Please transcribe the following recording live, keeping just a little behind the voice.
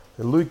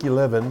Luke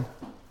 11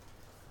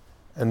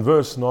 and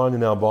verse 9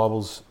 in our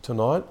Bibles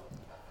tonight.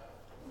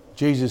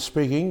 Jesus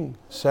speaking,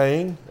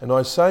 saying, "And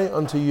I say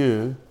unto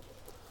you,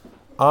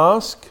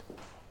 ask,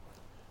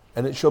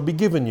 and it shall be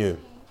given you.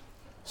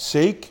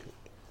 Seek,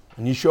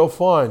 and you shall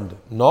find.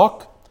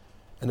 Knock,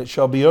 and it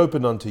shall be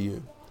opened unto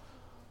you.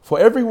 For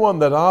everyone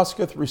that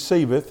asketh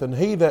receiveth, and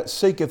he that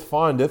seeketh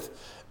findeth,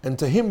 and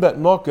to him that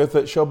knocketh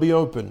it shall be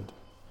opened.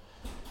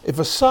 If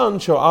a son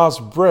shall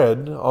ask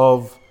bread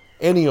of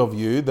any of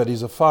you that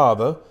is a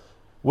father,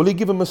 will he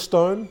give him a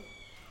stone?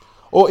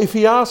 Or if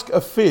he ask a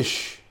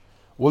fish,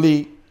 will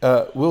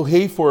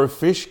he for a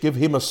fish give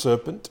him a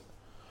serpent?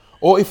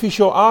 Or if he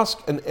shall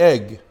ask an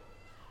egg,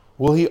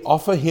 will he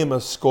offer him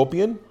a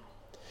scorpion?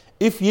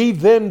 If ye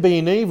then,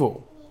 being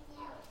evil,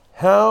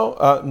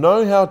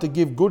 know how to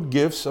give good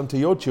gifts unto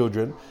your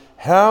children,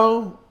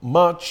 how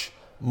much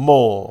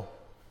more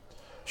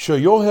shall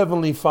your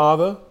heavenly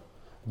Father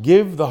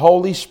give the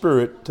Holy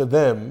Spirit to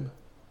them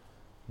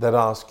that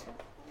ask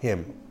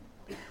him?"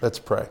 Let's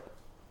pray.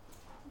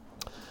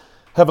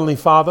 Heavenly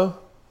Father,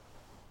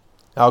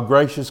 our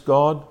gracious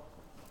God,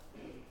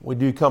 we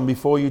do come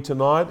before you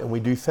tonight, and we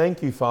do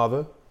thank you,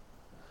 Father,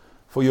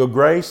 for your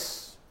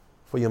grace,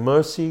 for your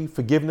mercy,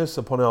 forgiveness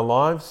upon our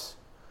lives.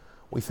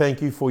 We thank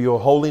you for your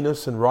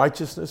holiness and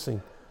righteousness,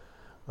 and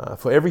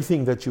for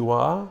everything that you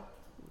are.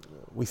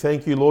 We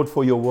thank you, Lord,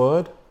 for your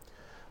word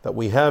that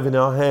we have in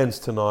our hands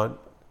tonight.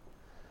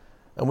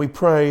 And we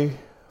pray,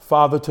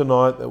 Father,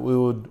 tonight that we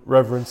would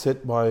reverence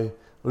it by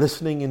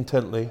listening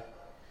intently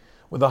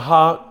with a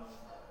heart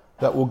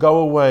that will go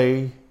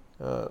away,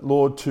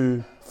 Lord,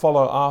 to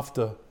follow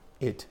after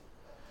it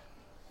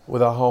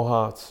with our whole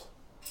hearts.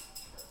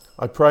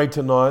 I pray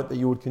tonight that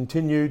you would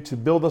continue to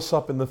build us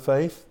up in the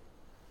faith.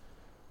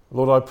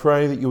 Lord, I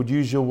pray that you would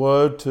use your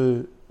word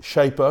to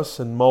shape us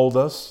and mold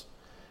us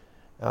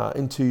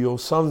into your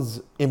Son's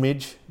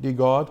image, dear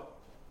God,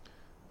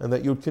 and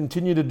that you would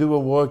continue to do a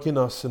work in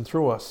us and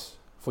through us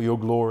for your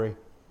glory.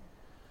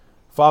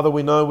 Father,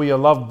 we know we are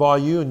loved by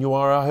you, and you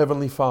are our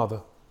Heavenly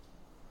Father,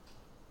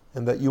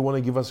 and that you want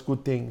to give us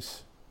good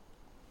things.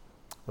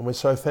 And we're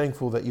so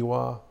thankful that you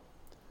are,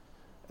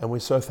 and we're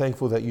so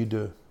thankful that you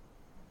do.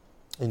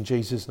 In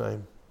Jesus'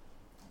 name,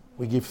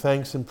 we give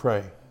thanks and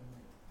pray.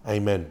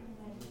 Amen.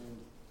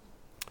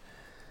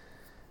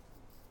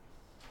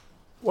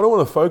 What I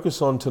want to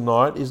focus on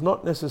tonight is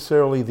not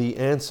necessarily the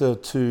answer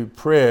to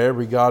prayer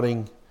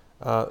regarding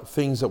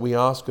things that we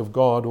ask of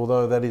God,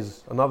 although that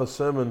is another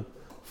sermon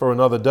for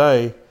another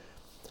day.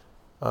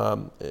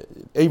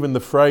 Even the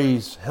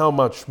phrase, how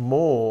much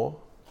more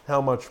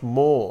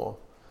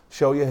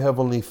shall your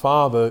heavenly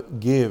Father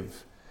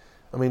give?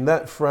 I mean,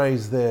 that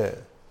phrase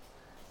there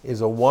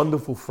is a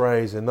wonderful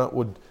phrase, and that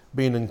would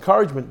be an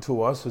encouragement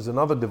to us as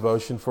another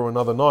devotion for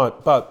another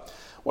night. But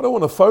what I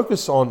want to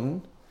focus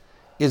on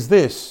is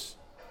this: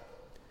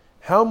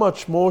 how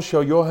much more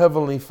shall your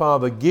heavenly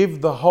Father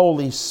give the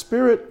Holy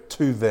Spirit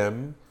to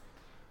them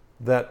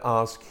that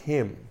ask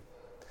him?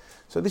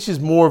 So this is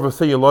more of a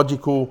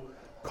theological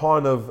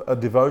kind of a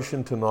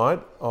devotion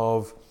tonight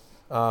of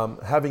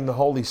having the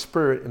Holy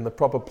Spirit in the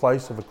proper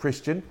place of a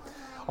Christian.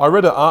 I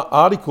read an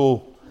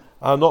article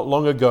not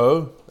long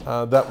ago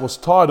that was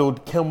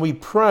titled, "Can we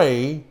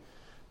pray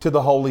to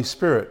the Holy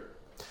Spirit?"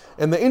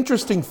 And the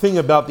interesting thing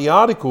about the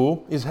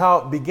article is how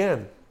it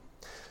began.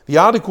 The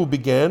article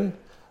began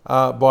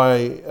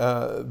by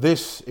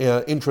this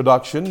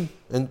introduction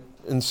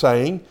and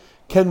saying,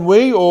 "Can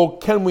we or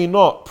can we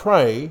not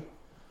pray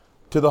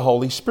to the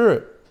Holy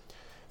Spirit?"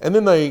 And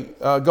then they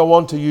go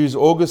on to use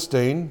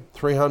Augustine,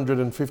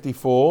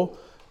 354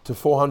 to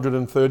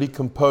 430,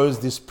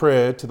 composed this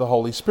prayer to the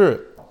Holy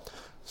Spirit.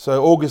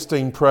 So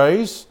Augustine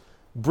prays,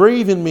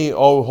 "Breathe in me,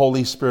 O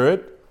Holy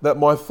Spirit, that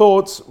my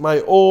thoughts may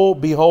all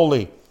be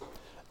holy.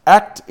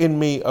 Act in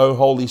me, O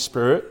Holy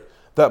Spirit,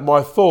 that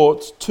my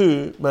thoughts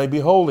too may be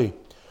holy.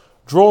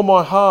 Draw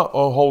my heart,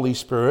 O Holy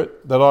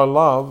Spirit, that I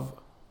love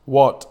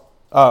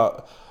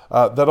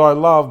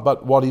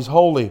but what is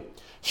holy.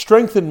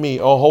 Strengthen me,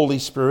 O Holy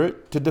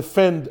Spirit, to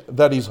defend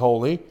that is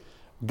holy.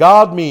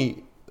 Guard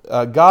me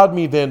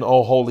then,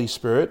 O Holy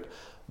Spirit,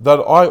 that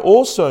I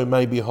also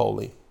may be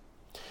holy."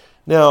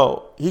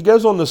 Now, he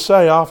goes on to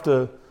say,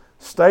 after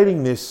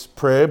stating this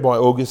prayer by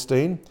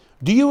Augustine,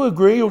 do you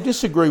agree or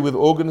disagree with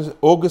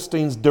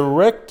Augustine's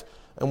direct,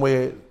 and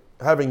we're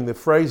having the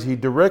phrase here,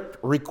 direct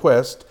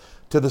request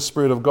to the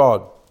Spirit of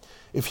God?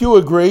 If you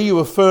agree, you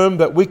affirm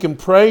that we can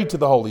pray to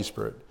the Holy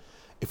Spirit.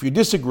 If you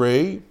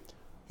disagree,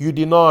 you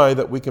deny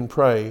that we can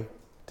pray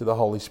to the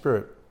Holy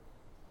Spirit.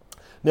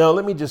 Now,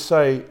 let me just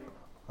say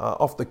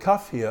off the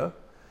cuff here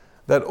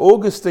that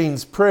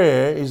Augustine's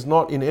prayer is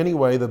not in any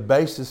way the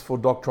basis for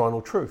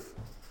doctrinal truth.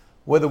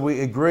 Whether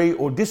we agree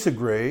or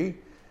disagree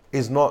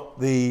is not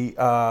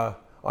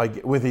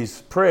with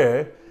his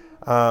prayer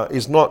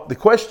is not the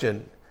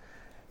question.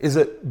 Is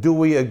it, do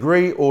we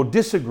agree or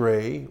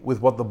disagree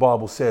with what the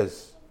Bible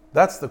says?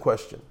 That's the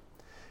question.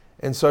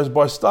 And so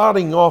by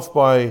starting off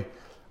by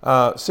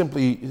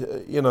simply,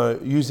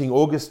 using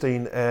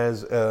Augustine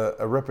as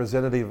a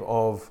representative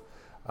of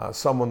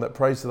someone that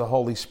prays to the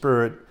Holy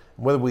Spirit,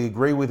 whether we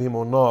agree with him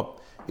or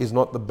not, is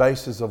not the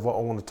basis of what I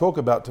want to talk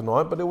about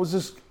tonight. But it was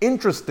just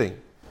interesting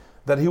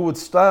that he would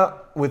start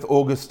with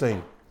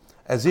Augustine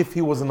as if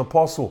he was an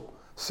apostle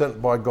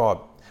sent by God.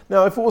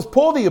 Now, if it was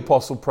Paul the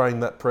apostle praying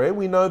that prayer,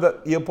 we know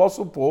that the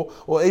apostle Paul,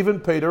 or even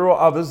Peter or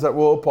others that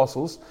were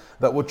apostles,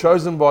 that were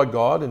chosen by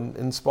God and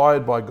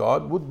inspired by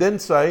God, would then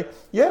say,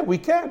 yeah, we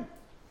can.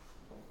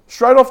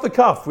 Straight off the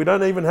cuff. We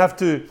don't even have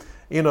to,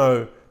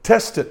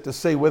 test it to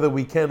see whether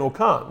we can or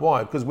can't.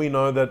 Why? Because we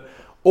know that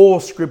all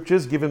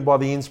scriptures given by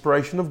the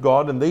inspiration of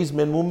God, and these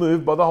men were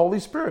moved by the Holy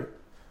Spirit,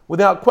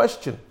 without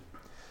question.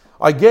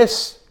 I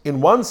guess,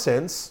 in one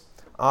sense,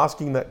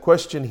 asking that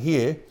question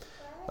here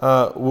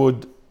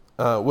would,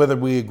 whether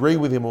we agree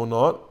with him or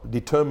not,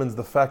 determines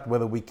the fact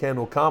whether we can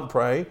or can't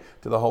pray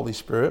to the Holy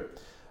Spirit,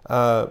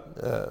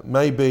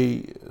 may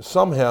be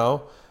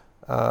somehow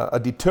a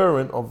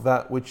deterrent of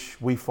that which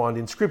we find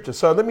in Scripture.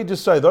 So let me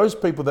just say, those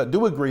people that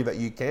do agree that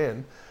you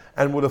can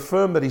and would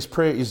affirm that his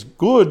prayer is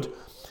good,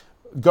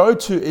 go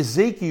to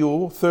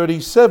Ezekiel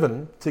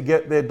 37 to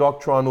get their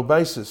doctrinal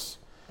basis.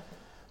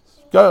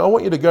 I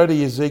want you to go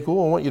to Ezekiel.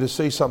 I want you to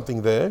see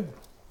something there.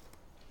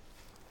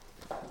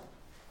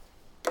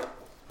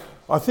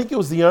 I think it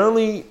was the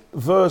only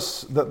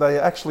verse that they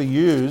actually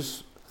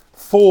use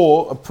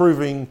for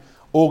approving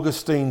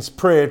Augustine's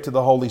prayer to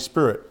the Holy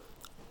Spirit.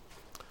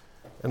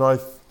 And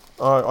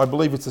I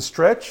believe it's a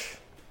stretch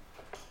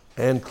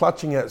and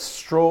clutching at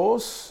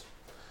straws,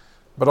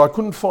 but I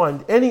couldn't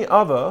find any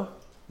other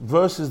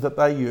verses that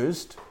they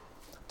used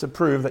to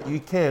prove that you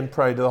can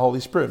pray to the Holy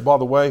Spirit. By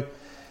the way,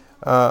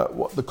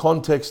 what the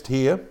context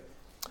here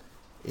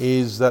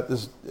is that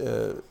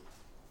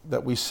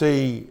that we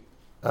see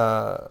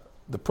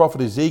the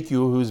prophet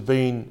Ezekiel, who's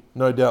been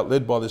no doubt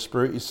led by the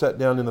Spirit, is sat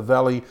down in the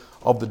valley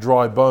of the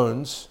dry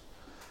bones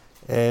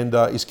and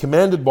is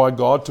commanded by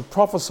God to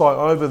prophesy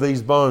over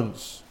these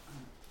bones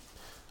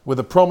with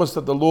a promise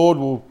that the Lord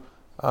will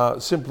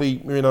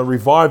simply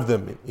revive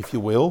them, if you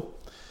will.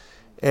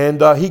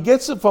 And he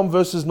gets it from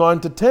verses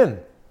 9 to 10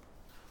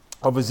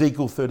 of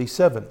Ezekiel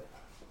 37.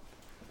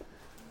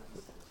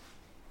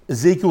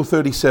 Ezekiel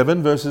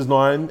 37, verses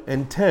 9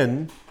 and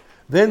 10.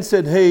 Then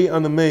said he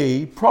unto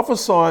me,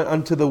 prophesy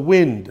unto the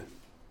wind.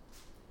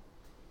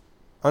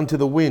 Unto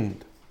the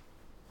wind.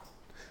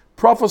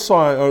 Prophesy,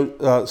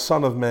 O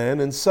son of man,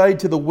 and say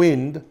to the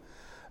wind,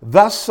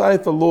 thus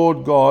saith the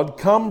Lord God,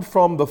 come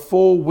from the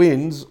four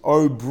winds,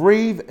 O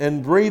breathe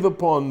and breathe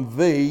upon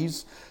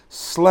these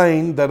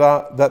slain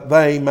that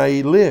they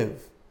may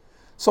live.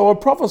 So I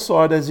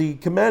prophesied as he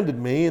commanded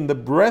me, and the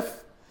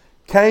breath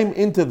came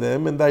into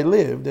them, and they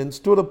lived, and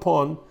stood up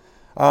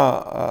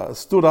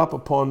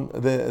upon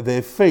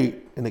their feet,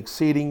 an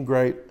exceeding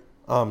great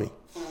army.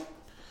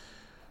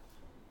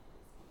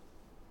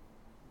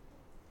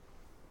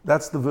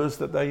 That's the verse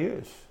that they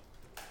use.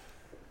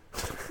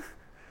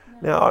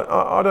 Now,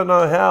 I don't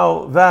know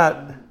how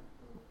that,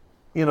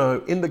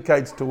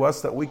 indicates to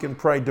us that we can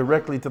pray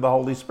directly to the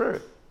Holy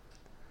Spirit.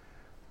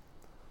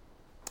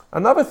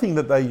 Another thing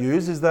that they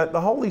use is that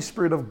the Holy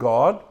Spirit of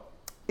God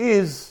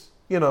is,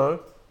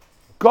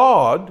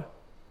 God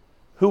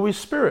who is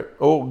Spirit,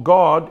 or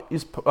God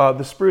is,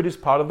 the Spirit is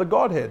part of the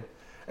Godhead.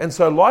 And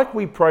so like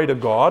we pray to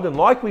God and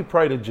like we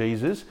pray to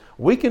Jesus,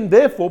 we can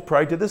therefore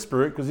pray to the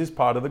Spirit because he's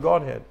part of the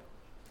Godhead.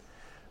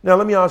 Now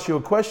let me ask you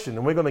a question,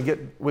 and we're going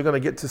to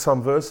get to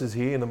some verses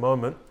here in a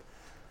moment.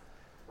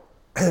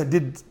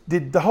 Did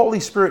the Holy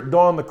Spirit die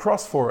on the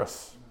cross for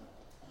us?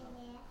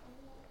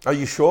 Are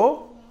you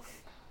sure?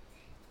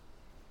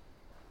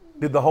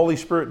 Did the Holy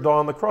Spirit die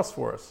on the cross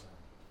for us?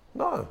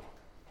 No.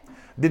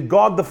 Did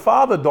God the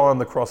Father die on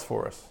the cross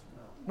for us?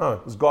 No,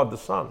 it was God the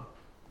Son.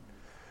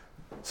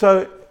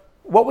 So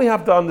what we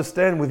have to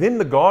understand within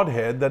the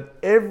Godhead, that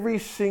every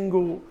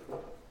single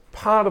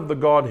part of the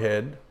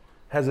Godhead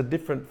has a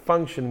different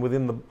function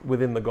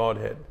within the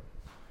Godhead.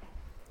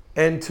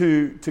 And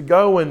to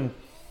go and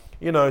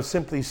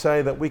simply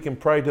say that we can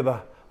pray to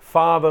the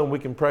Father and we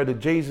can pray to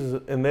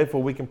Jesus and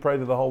therefore we can pray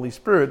to the Holy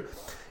Spirit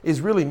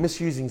is really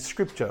misusing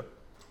Scripture.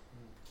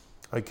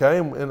 Okay,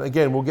 and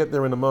again, we'll get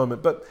there in a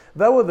moment. But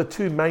they were the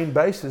two main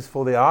bases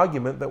for the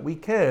argument that we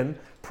can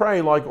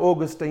pray like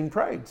Augustine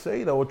prayed.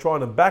 See, they were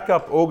trying to back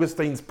up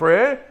Augustine's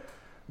prayer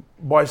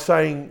by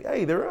saying,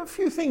 hey, there are a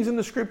few things in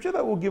the Scripture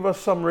that will give us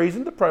some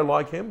reason to pray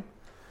like him.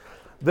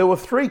 There were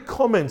 3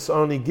 comments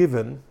only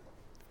given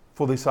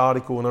for this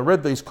article, and I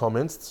read these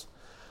comments.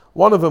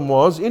 One of them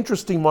was,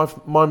 interesting,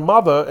 my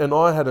mother and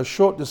I had a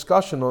short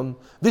discussion on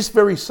this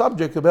very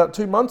subject about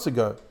 2 months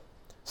ago.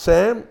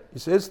 Sam, he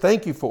says,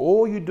 thank you for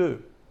all you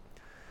do.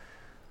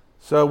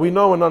 So we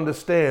know and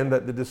understand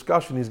that the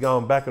discussion is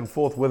going back and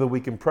forth whether we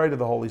can pray to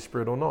the Holy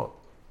Spirit or not.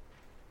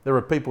 There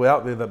are people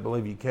out there that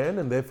believe you can,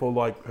 and therefore,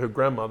 like her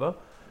grandmother,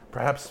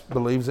 perhaps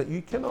believes that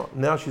you cannot.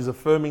 Now she's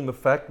affirming the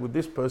fact with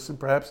this person,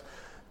 perhaps,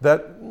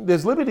 that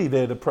there's liberty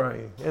there to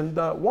pray. And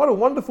what a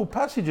wonderful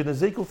passage in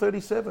Ezekiel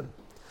 37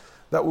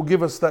 that will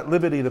give us that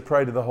liberty to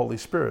pray to the Holy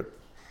Spirit.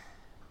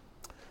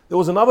 There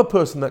was another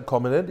person that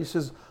commented. He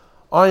says,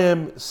 I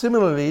am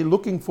similarly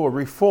looking for a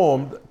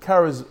reformed,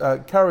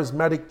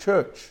 charismatic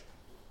church.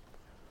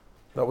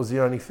 That was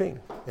the only thing.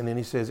 And then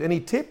he says,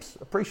 any tips?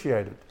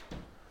 Appreciated.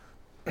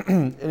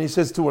 And he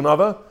says to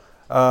another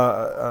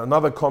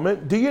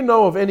comment, do you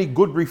know of any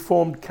good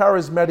reformed,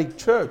 charismatic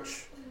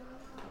church?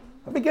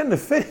 I began to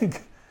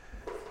think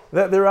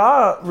that there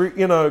are,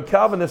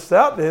 Calvinists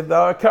out there that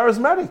are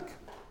charismatic.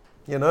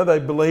 They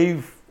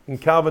believe in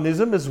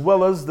Calvinism as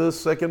well as the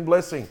second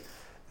blessing.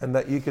 And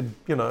that you could,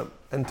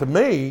 and to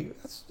me,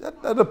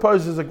 that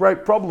poses a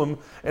great problem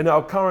in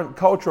our current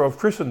culture of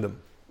Christendom.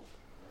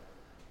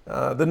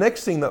 The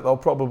next thing that they'll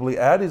probably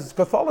add is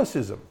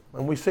Catholicism.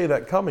 And we see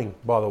that coming,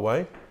 by the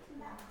way.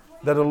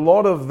 That a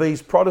lot of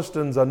these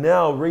Protestants are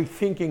now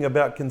rethinking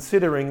about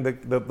considering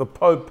the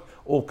Pope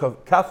or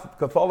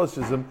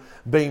Catholicism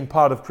being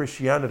part of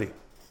Christianity.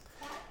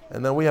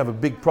 And then we have a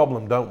big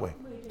problem, don't we?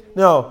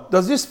 Now,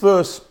 does this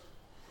verse,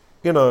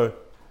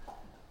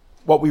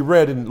 what we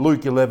read in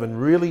Luke 11,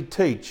 really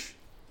teach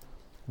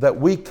that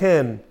we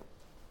can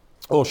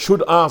or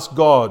should ask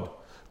God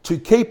to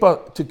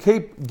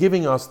keep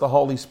giving us the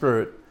Holy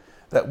Spirit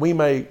that we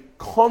may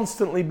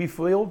constantly be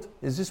filled?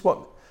 Is this what,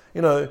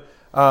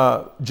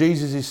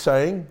 Jesus is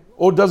saying?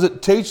 Or does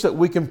it teach that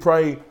we can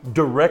pray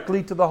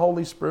directly to the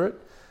Holy Spirit?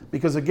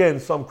 Because again,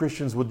 some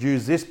Christians would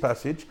use this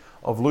passage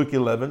of Luke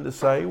 11 to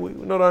say,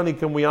 not only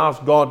can we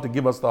ask God to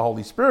give us the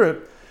Holy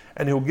Spirit,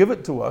 and He'll give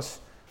it to us,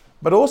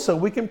 but also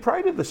we can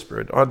pray to the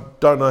Spirit. I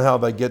don't know how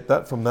they get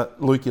that from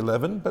that Luke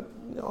 11, but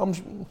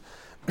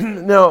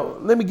now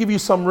let me give you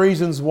some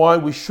reasons why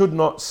we should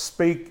not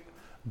speak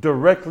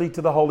directly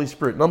to the Holy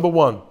Spirit. Number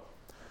one,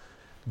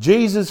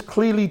 Jesus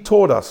clearly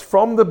taught us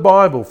from the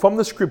Bible, from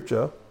the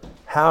Scripture,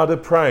 how to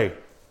pray.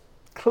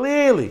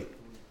 Clearly.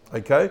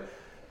 Okay?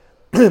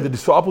 The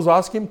disciples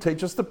asked Him,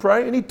 teach us to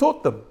pray, and He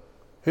taught them.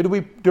 Who do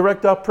we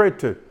direct our prayer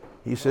to?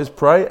 He says,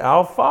 pray,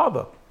 our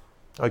Father.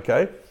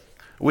 Okay?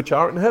 Which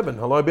art in heaven.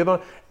 Hallowed be thy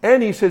name.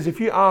 And He says, if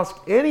you ask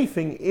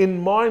anything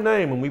in my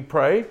name, and we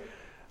pray,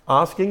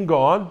 asking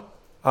God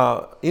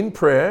in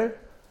prayer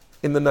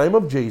in the name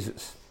of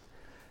Jesus.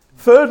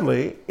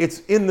 Thirdly,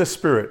 it's in the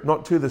Spirit,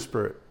 not to the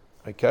Spirit.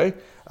 Okay?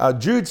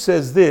 Jude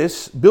says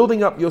this,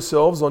 building up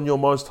yourselves on your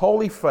most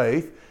holy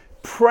faith,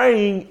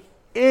 praying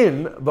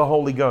in the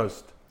Holy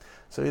Ghost.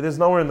 So there's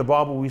nowhere in the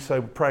Bible we say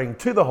praying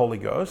to the Holy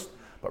Ghost,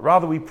 but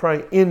rather we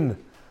pray in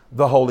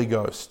the Holy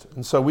Ghost.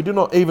 And so we do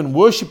not even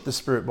worship the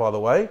Spirit, by the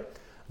way.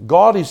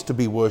 God is to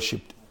be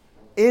worshipped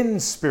in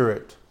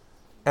spirit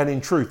and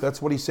in truth.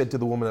 That's what He said to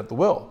the woman at the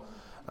well.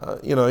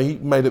 He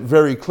made it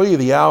very clear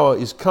the hour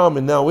is come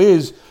and now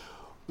is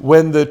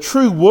when the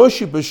true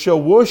worshippers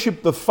shall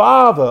worship the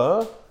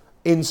Father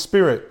in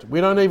spirit. We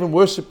don't even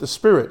worship the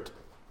Spirit.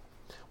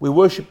 We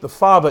worship the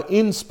Father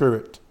in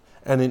spirit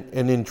and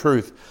in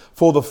truth.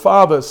 For the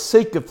Father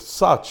seeketh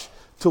such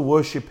to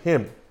worship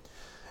Him.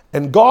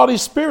 And God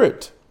is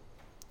spirit.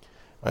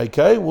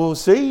 Okay, we'll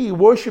see,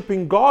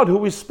 worshipping God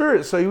who is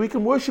spirit, so we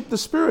can worship the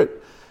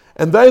Spirit.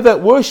 And they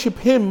that worship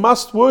Him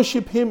must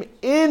worship Him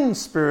in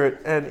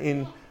spirit and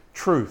in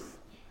truth.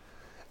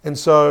 And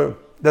so,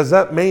 does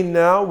that mean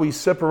now we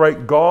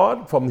separate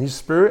God from His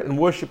Spirit and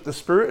worship the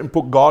Spirit and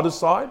put God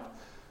aside?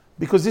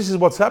 Because this is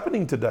what's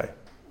happening today.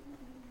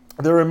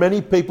 There are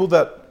many people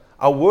that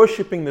are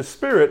worshipping the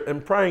Spirit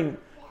and praying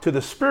to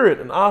the Spirit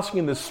and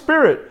asking the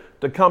Spirit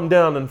to come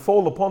down and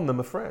fall upon them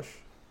afresh.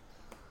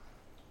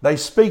 They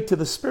speak to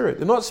the Spirit.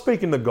 They're not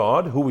speaking to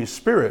God, who is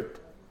Spirit.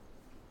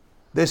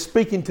 They're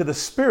speaking to the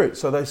Spirit,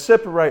 so they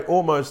separate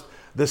almost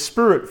the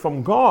Spirit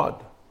from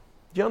God.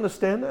 Do you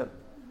understand that?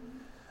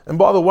 And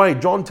by the way,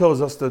 John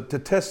tells us to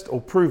test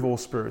or prove all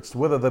spirits,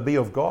 whether they be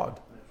of God.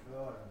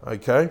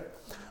 Okay?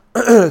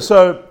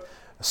 So,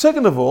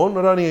 second of all,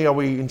 not only are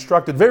we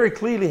instructed very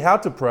clearly how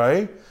to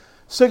pray,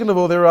 second of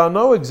all, there are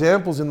no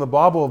examples in the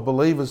Bible of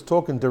believers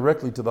talking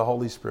directly to the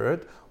Holy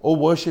Spirit or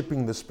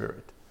worshipping the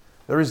Spirit.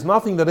 There is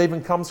nothing that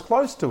even comes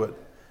close to it.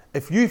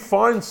 If you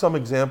find some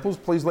examples,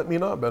 please let me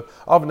know. But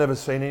I've never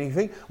seen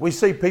anything. We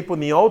see people in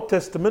the Old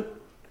Testament,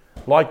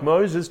 like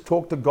Moses,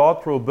 talk to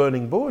God through a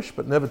burning bush,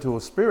 but never to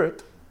a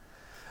spirit.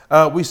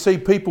 We see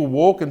people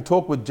walk and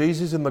talk with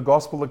Jesus in the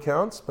gospel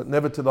accounts, but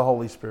never to the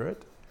Holy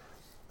Spirit.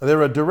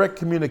 There are direct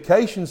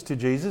communications to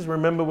Jesus.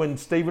 Remember when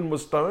Stephen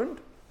was stoned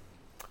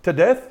to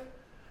death?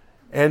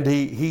 And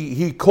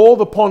he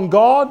called upon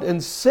God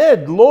and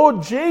said,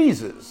 Lord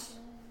Jesus,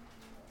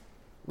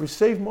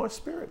 receive my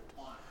spirit.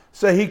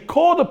 So he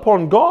called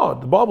upon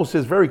God. The Bible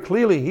says very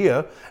clearly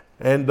here,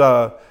 and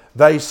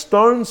they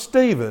stoned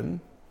Stephen,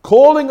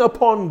 calling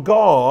upon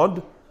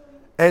God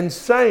and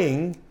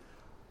saying,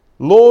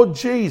 Lord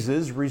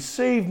Jesus,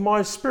 receive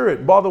my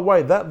spirit. By the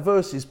way, that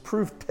verse is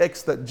proof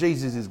text that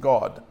Jesus is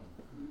God.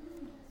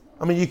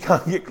 I mean, you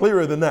can't get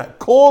clearer than that.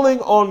 Calling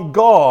on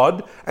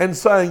God and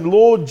saying,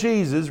 Lord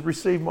Jesus,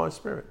 receive my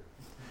spirit.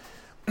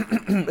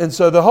 And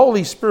so the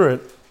Holy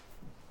Spirit,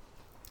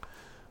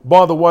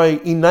 by the way,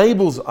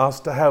 enables us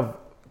to have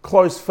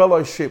close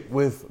fellowship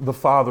with the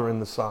Father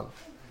and the Son.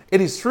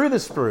 It is through the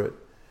Spirit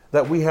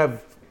that we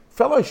have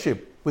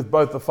fellowship with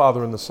both the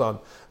Father and the Son.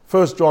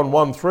 1 John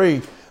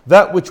 1:3,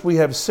 that which we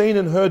have seen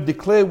and heard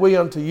declare we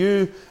unto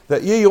you,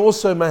 that ye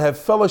also may have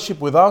fellowship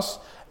with us.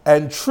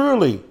 And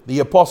truly, the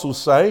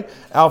apostles say,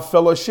 our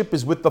fellowship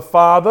is with the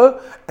Father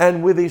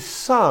and with his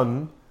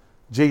Son,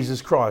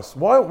 Jesus Christ.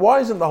 Why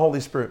isn't the Holy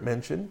Spirit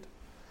mentioned?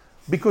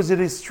 Because it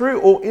is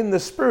through or in the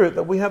Spirit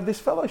that we have this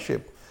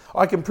fellowship.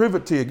 I can prove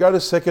it to you. Go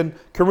to 2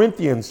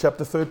 Corinthians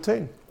chapter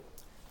 13.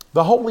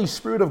 The Holy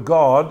Spirit of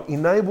God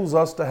enables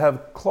us to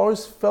have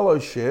close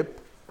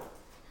fellowship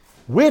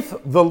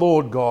with the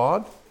Lord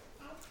God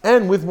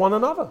and with one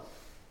another.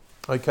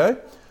 Okay?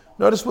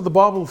 Notice what the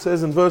Bible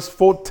says in verse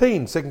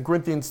 14, 2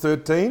 Corinthians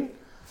 13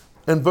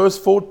 and verse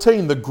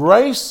 14. The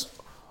grace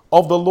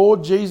of the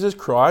Lord Jesus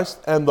Christ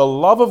and the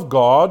love of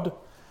God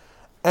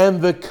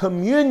and the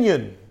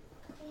communion,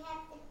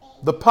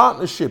 the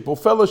partnership or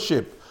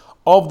fellowship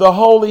of the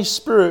Holy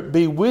Spirit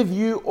be with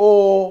you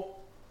all.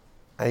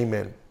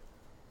 Amen.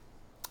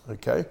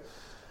 Okay.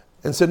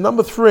 And so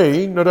number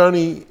 3, not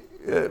only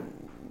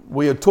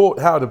we are taught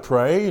how to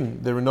pray,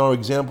 and there are no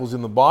examples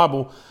in the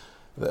Bible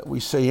that we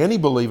see any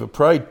believer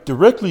pray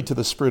directly to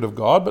the Spirit of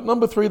God. But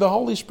number 3, the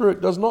Holy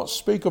Spirit does not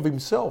speak of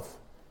himself.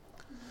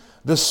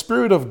 The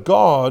Spirit of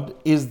God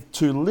is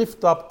to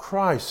lift up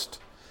Christ.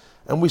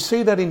 And we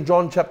see that in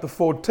John chapter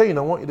 14.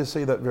 I want you to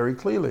see that very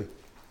clearly.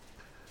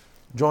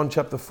 John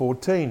chapter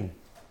 14.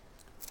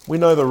 We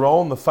know the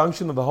role and the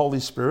function of the Holy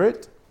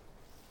Spirit.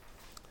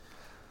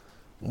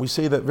 We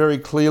see that very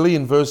clearly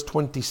in verse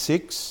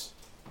 26.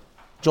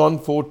 John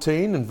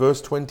 14 and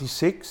verse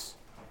 26.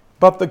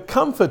 But the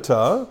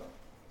Comforter,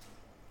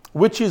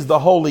 which is the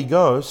Holy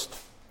Ghost,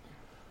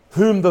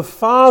 whom the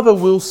Father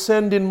will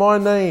send in my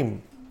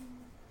name,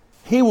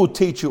 he will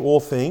teach you all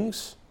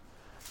things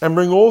and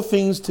bring all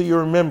things to your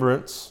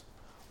remembrance,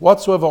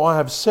 whatsoever I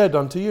have said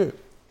unto you.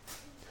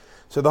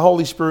 So the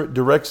Holy Spirit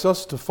directs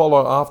us to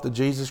follow after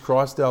Jesus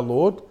Christ our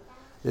Lord.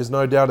 There's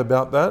no doubt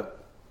about that.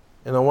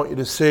 And I want you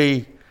to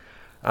see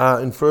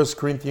in 1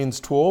 Corinthians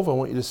 12, I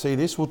want you to see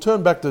this. We'll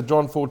turn back to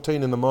John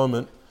 14 in a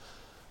moment.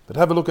 But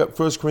have a look at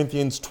 1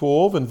 Corinthians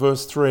 12 and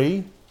verse 3.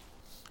 It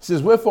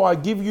says, wherefore I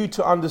give you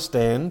to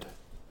understand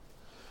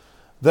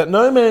that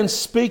no man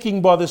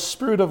speaking by the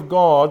Spirit of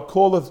God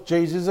calleth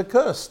Jesus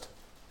accursed,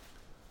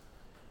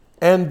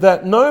 and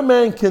that no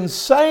man can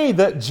say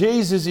that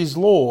Jesus is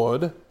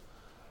Lord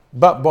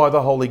but by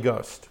the Holy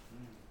Ghost.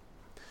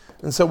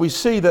 And so we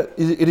see that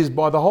it is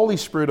by the Holy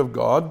Spirit of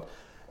God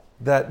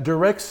that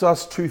directs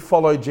us to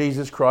follow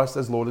Jesus Christ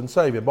as Lord and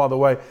Savior. By the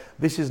way,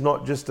 this is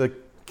not just a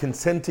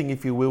consenting,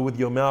 if you will, with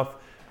your mouth,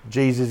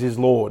 Jesus is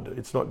Lord.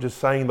 It's not just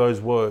saying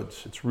those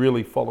words. It's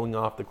really following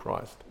after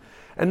Christ.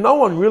 And no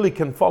one really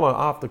can follow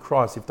after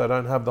Christ if they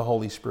don't have the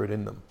Holy Spirit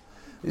in them.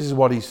 This is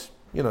what he's,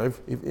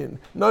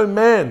 no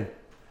man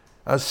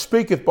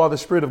speaketh by the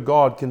Spirit of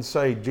God can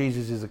say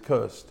Jesus is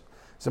accursed.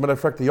 As a matter of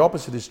fact, the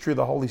opposite is true.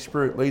 The Holy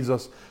Spirit leads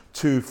us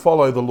to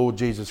follow the Lord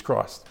Jesus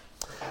Christ.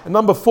 And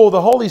number 4,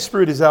 the Holy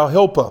Spirit is our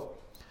helper.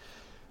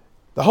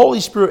 The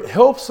Holy Spirit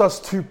helps us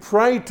to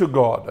pray to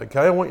God. Okay,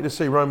 I want you to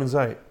see Romans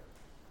 8.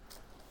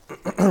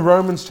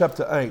 Romans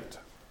chapter 8.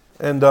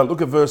 And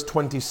look at verse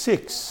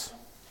 26.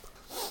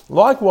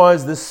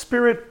 Likewise, the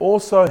Spirit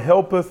also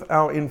helpeth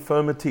our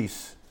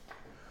infirmities.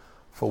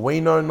 For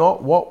we know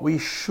not what we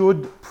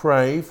should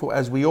pray for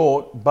as we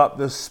ought, but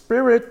the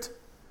Spirit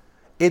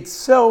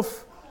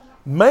itself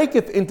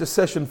maketh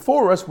intercession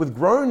for us with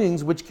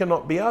groanings which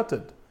cannot be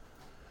uttered.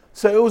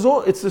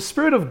 So it's the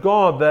Spirit of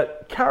God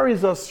that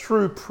carries us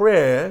through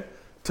prayer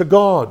to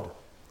God.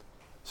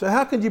 So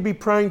how can you be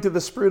praying to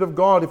the Spirit of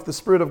God if the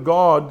Spirit of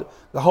God,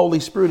 the Holy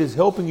Spirit, is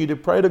helping you to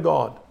pray to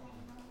God?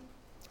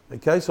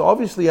 Okay, so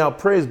obviously our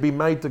prayers be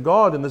made to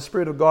God, and the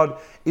Spirit of God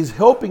is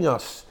helping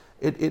us.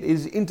 It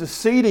is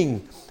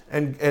interceding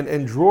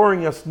and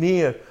drawing us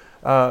near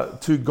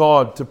to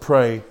God to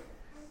pray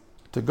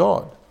to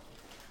God.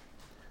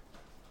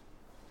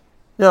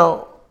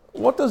 Now,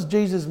 what does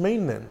Jesus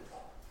mean then?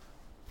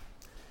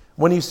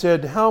 When he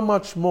said, how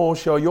much more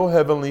shall your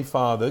heavenly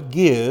Father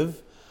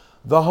give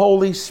the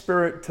Holy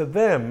Spirit to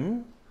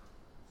them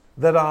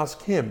that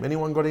ask him?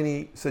 Anyone got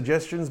any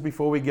suggestions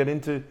before we get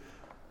into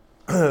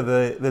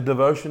the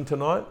devotion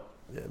tonight?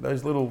 Yeah,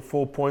 those little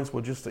 4 points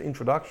were just the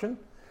introduction.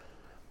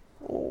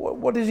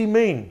 What does he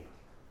mean?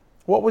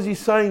 What was he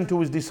saying to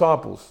his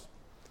disciples?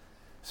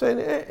 Saying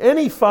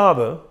any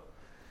father,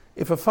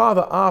 if a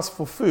father asks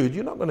for food,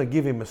 you're not going to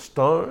give him a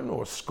stone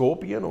or a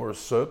scorpion or a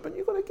serpent.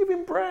 You're going to give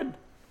him bread.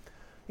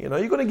 You're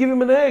going to give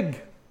him an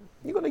egg.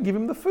 You're going to give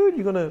him the food.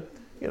 You're going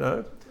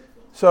to,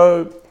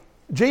 So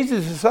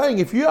Jesus is saying,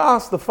 if you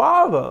ask the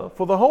Father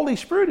for the Holy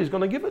Spirit, he's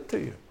going to give it to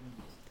you.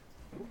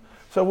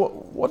 So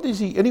what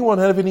does anyone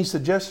have any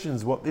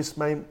suggestions what this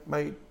may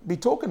be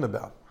talking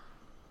about?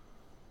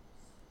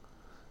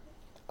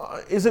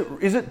 Is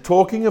it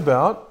talking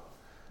about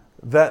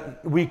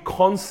that we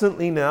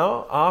constantly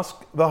now ask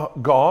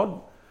God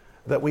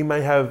that we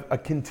may have a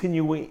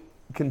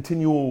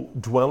continual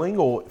dwelling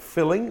or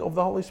filling of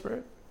the Holy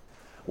Spirit?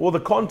 Well,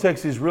 the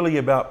context is really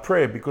about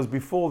prayer, because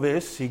before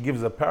this, he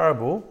gives a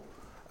parable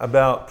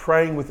about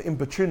praying with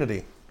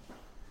importunity.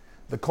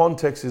 The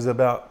context is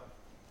about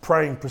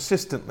praying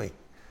persistently.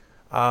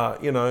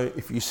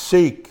 If you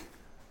seek,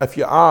 if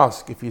you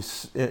ask, if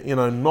you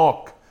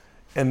knock,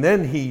 and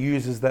then he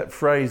uses that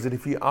phrase that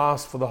if you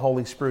ask for the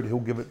Holy Spirit, he'll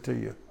give it to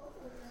you.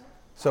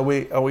 So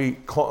are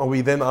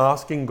we then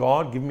asking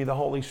God, give me the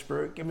Holy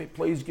Spirit,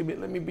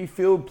 let me be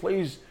filled,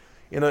 please.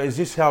 Is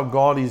this how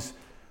God is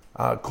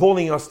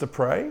calling us to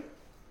pray,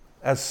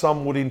 as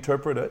some would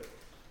interpret it?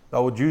 They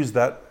would use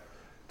that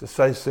to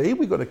say, see,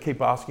 we've got to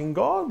keep asking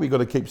God, we've got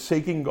to keep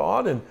seeking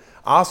God and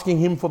asking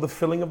him for the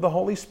filling of the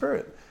Holy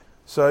Spirit.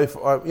 So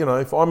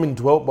if I'm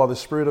indwelt by the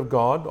Spirit of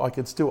God, I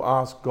could still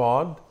ask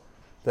God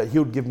that he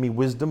would give me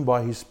wisdom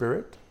by his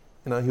Spirit.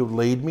 He would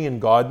lead me and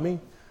guide me.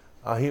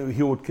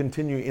 He would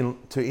continue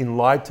to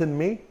enlighten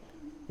me,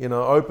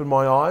 open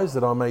my eyes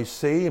that I may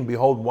see and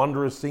behold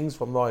wondrous things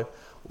from thy,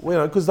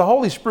 because the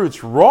Holy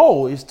Spirit's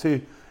role is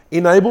to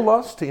enable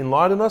us, to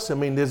enlighten us. I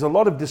mean, there's a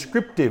lot of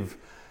descriptive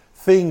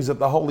things that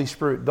the Holy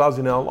Spirit does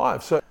in our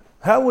life. So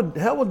how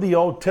would the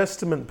Old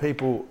Testament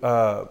people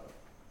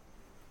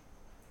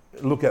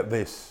look at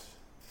this?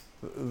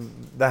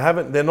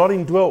 They're not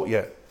indwelt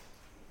yet.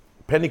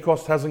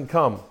 Pentecost hasn't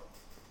come.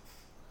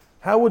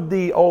 How would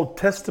the Old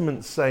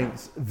Testament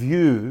saints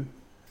view,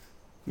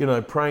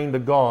 praying to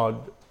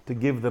God to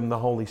give them the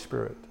Holy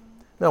Spirit?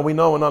 Now we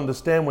know and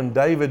understand when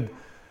David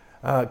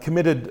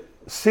committed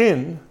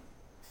sin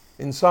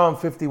in Psalm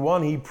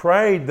 51, he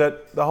prayed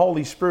that the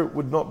Holy Spirit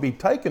would not be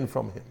taken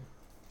from him.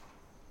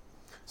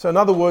 So in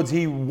other words,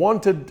 he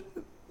wanted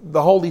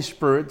the Holy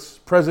Spirit's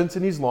presence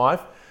in his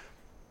life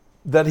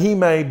that he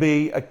may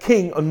be a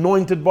king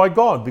anointed by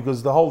God,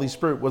 because the Holy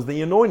Spirit was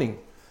the anointing.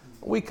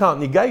 We can't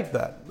negate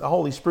that. The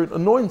Holy Spirit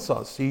anoints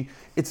us.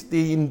 It's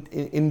the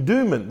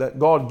endowment that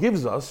God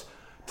gives us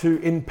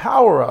to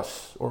empower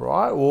us, all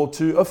right, or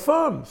to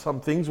affirm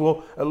some things.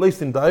 Well, at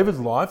least in David's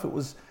life, it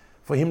was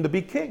for him to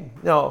be king.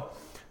 Now,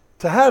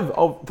 to have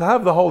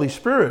the Holy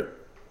Spirit,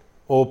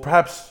 or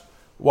perhaps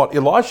what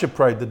Elisha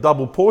prayed, the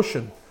double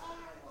portion,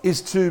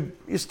 is to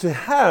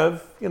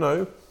have,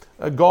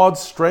 God's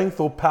strength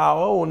or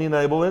power or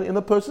enablement in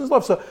a person's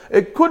life. So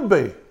it could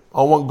be,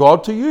 I want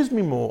God to use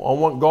me more. I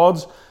want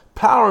God's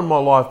power in my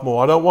life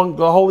more. I don't want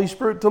the Holy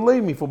Spirit to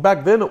lead me. For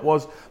back then it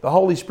was the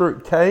Holy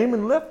Spirit came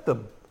and left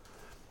them.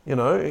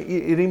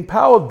 It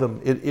empowered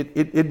them.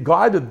 It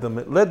guided them.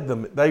 It led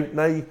them.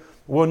 They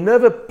were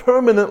never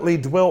permanently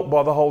dwelt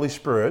by the Holy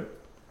Spirit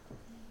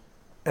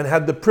and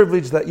had the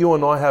privilege that you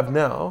and I have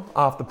now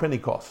after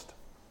Pentecost.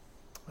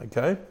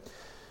 Okay?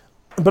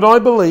 But I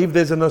believe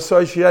there's an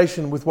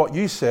association with what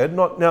you said,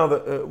 not now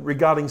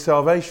regarding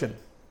salvation.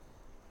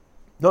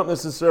 Not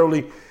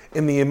necessarily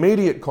in the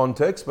immediate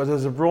context, but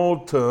as a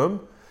broad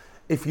term,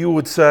 if you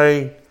would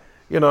say,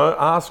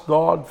 ask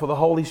God for the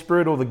Holy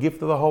Spirit or the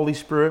gift of the Holy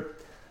Spirit,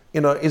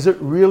 is it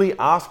really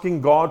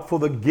asking God for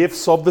the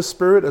gifts of the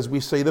Spirit as we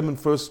see them in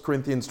 1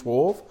 Corinthians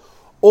 12?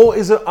 Or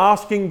is it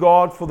asking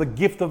God for the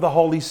gift of the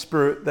Holy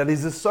Spirit that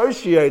is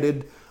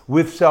associated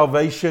with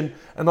salvation?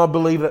 And I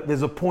believe that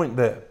there's a point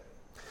there.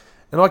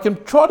 And I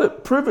can try to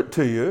prove it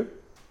to you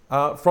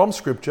from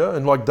Scripture.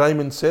 And like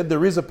Damon said,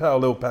 there is a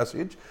parallel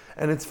passage.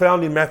 And it's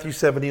found in Matthew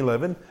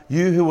 7:11.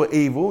 You who are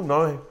evil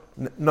know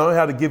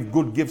how to give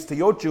good gifts to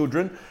your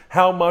children.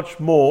 How much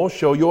more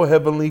shall your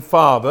heavenly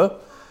Father,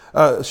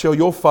 shall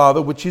your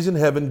Father which is in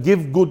heaven,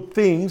 give good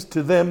things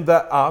to them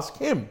that ask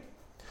him?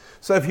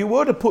 So if you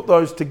were to put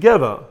those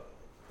together,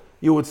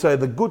 you would say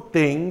the good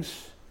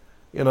things,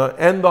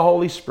 and the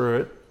Holy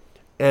Spirit.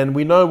 And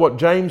we know what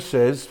James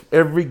says,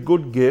 every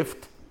good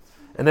gift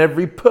and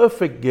every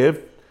perfect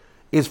gift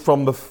is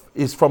from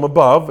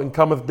above and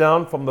cometh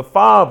down from the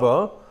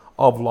Father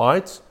of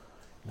lights,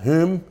 in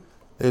whom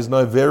there's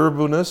no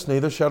variableness,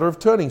 neither shadow of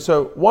turning.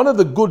 So one of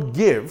the good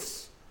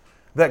gifts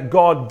that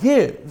God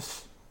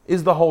gives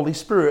is the Holy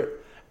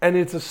Spirit, and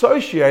it's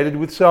associated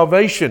with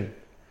salvation.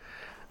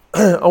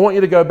 I want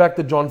you to go back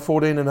to John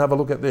 14 and have a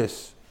look at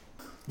this.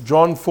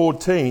 John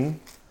 14,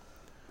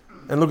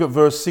 and look at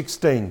verse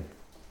 16.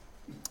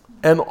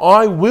 And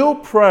I will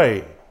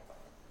pray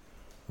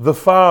the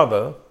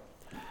Father,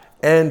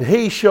 and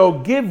he shall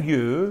give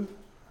you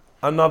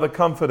another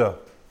comforter,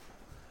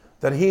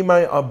 that he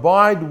may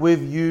abide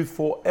with you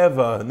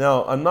forever.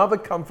 Now, another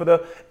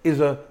comforter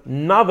is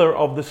another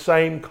of the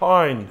same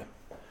kind.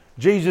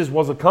 Jesus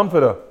was a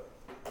comforter.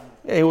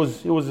 Yeah, he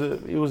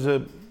was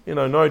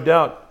no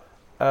doubt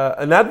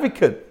an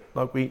advocate.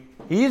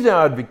 He is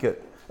our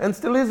advocate and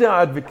still is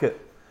our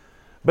advocate.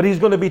 But he's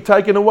going to be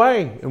taken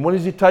away. And when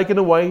is he taken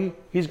away?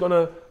 He's going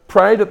to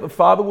pray that the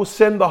Father will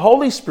send the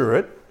Holy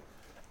Spirit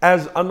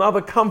as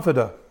another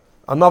comforter,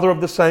 another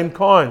of the same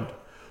kind,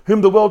 whom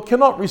the world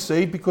cannot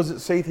receive because it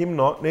seeth him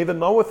not, neither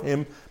knoweth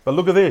him. But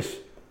look at this.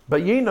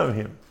 But ye know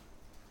him,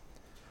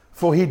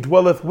 for he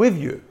dwelleth with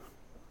you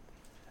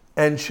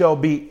and shall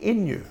be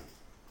in you.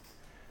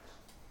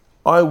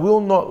 I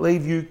will not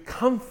leave you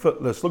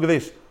comfortless. Look at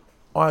this.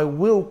 I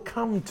will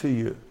come to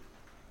you.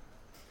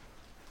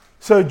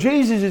 So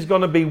Jesus is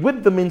going to be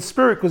with them in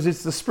spirit, because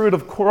it's the Spirit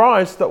of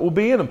Christ that will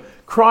be in them.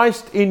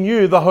 Christ in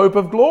you, the hope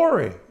of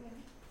glory,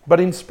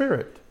 but in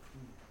spirit.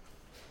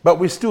 But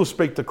we still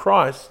speak to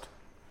Christ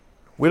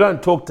We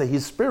don't talk to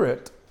his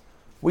Spirit.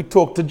 We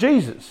talk to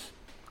Jesus.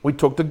 We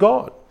talk to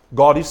God.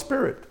 God is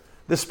Spirit.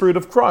 The Spirit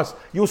of Christ.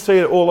 You'll see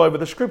it all over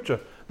the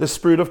Scripture. The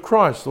Spirit of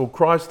Christ, or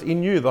Christ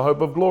in you, the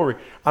hope of glory.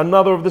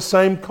 Another of the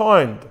same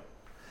kind.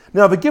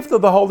 Now, the gift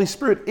of the Holy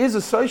Spirit is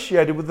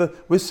associated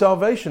with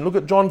salvation. Look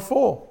at John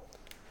 4.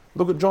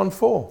 Look at John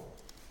 4.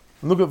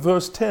 Look at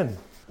verse 10.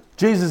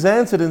 Jesus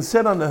answered and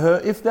said unto her,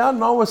 If thou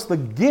knowest the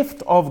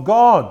gift of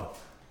God,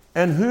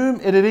 and whom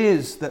it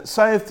is that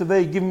saith to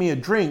thee, Give me a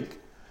drink,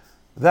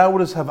 thou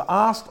wouldst have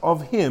asked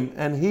of him,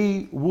 and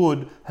he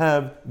would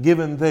have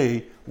given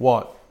thee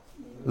what?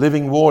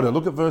 Living water.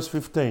 Look at verse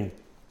 15.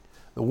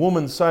 The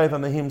woman saith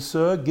unto him,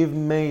 Sir, give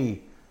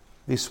me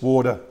this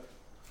water,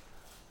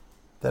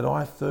 that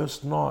I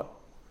thirst not,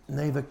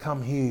 neither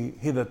come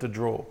hither to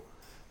draw.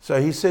 So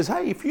he says,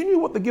 hey, if you knew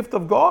what the gift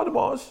of God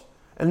was,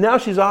 and now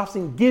she's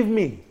asking, give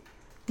me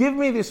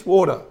this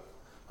water.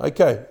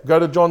 Okay, go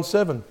to John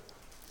 7.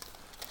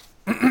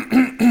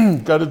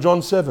 Go to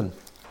John 7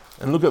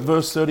 and look at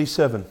verse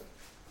 37.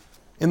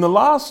 In the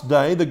last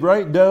day, the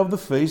great day of the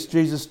feast,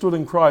 Jesus stood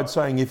and cried,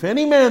 saying, If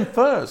any man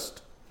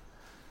thirst,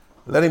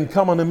 let him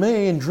come unto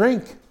me and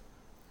drink.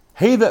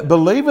 He that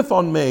believeth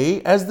on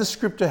me, as the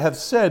Scripture hath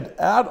said,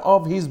 out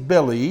of his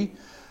belly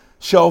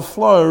shall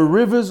flow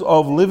rivers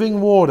of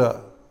living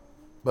water.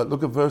 But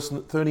look at verse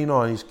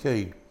 39, is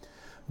key.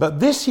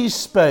 But this he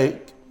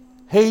spake,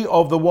 he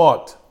of the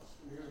what?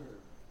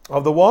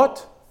 Of the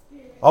what?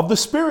 Of the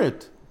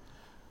Spirit,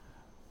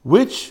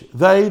 which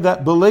they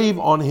that believe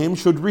on him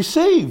should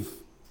receive.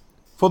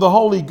 For the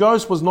Holy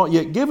Ghost was not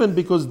yet given,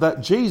 because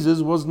that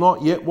Jesus was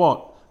not yet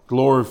what?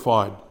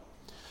 Glorified.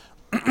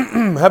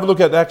 Have a look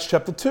at Acts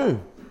chapter 2.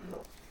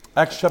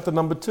 Acts chapter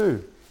number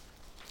 2.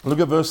 Look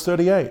at verse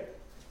 38.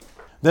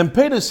 Then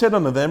Peter said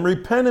unto them,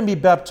 Repent and be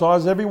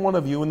baptized, every one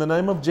of you, in the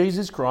name of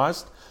Jesus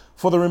Christ,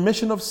 for the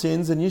remission of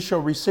sins, and ye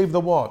shall receive the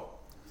what?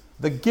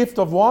 The gift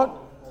of what?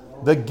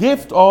 The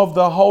gift of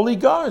the Holy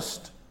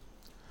Ghost.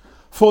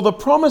 For the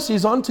promise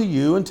is unto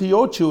you, and to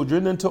your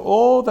children, and to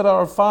all that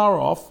are afar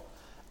off,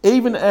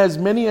 even as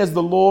many as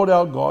the Lord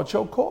our God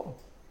shall call.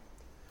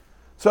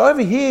 So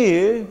over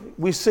here,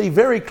 we see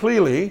very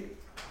clearly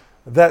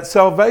that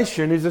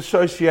salvation is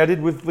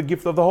associated with the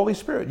gift of the Holy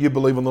Spirit. You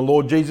believe on the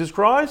Lord Jesus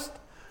Christ,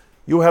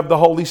 you have the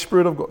Holy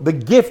Spirit of God, the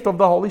gift of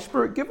the Holy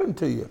Spirit given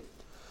to you.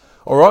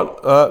 All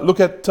right, look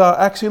at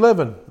Acts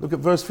 11. Look at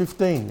verse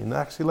 15 in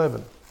Acts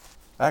 11.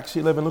 Acts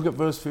 11, look at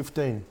verse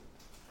 15.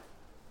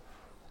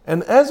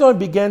 And as I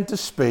began to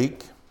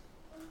speak,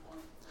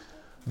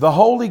 the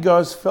Holy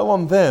Ghost fell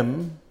on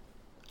them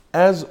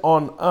as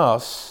on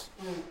us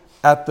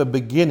at the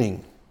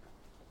beginning.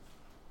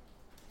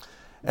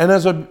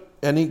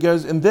 And he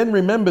goes, and then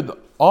remembered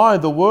I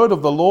the word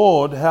of the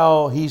Lord,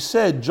 how he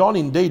said, John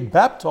indeed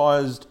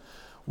baptized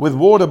with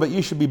water, but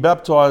you should be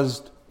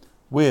baptized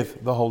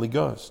with the Holy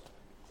Ghost.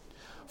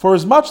 For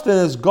as much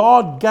then as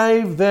God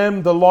gave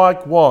them the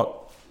like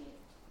what?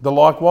 The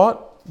like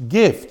what?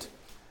 Gift.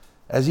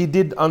 As he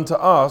did unto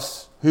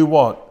us, who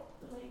what?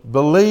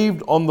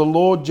 Believed on the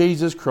Lord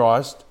Jesus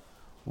Christ.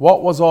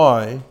 What was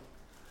I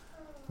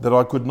that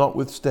I could not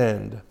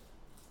withstand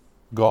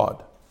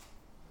God?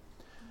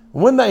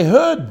 When they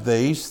heard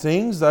these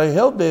things, they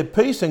held their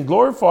peace and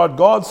glorified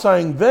God,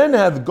 saying, Then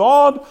hath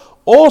God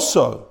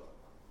also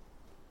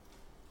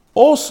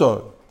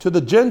to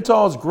the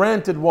Gentiles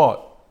granted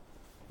what?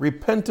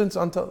 Repentance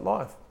unto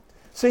life.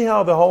 See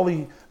how the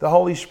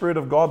Holy Spirit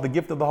of God, the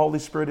gift of the Holy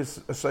Spirit,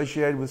 is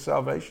associated with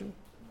salvation?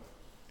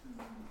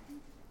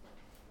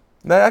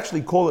 They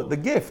actually call it the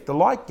gift, the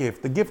like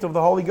gift, the gift of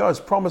the Holy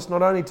Ghost, promised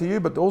not only to you,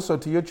 but also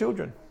to your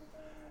children.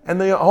 And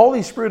the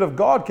Holy Spirit of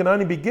God can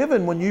only be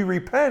given when you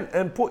repent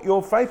and put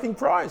your faith in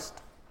Christ.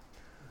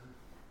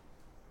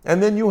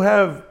 And then you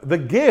have the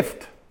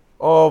gift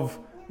of,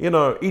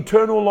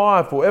 eternal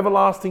life or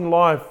everlasting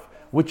life,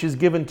 which is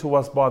given to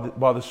us by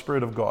the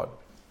Spirit of God.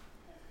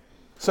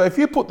 So if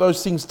you put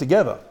those things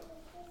together,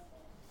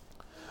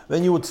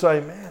 then you would say,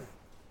 man,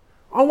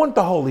 I want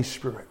the Holy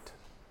Spirit.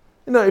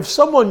 If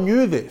someone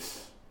knew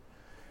this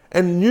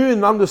and knew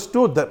and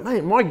understood that,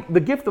 man, the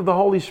gift of the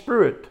Holy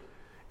Spirit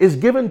is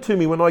given to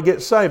me when I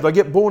get saved, I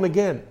get born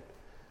again.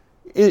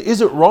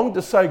 Is it wrong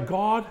to say,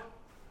 God,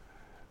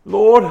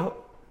 Lord,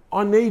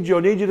 I need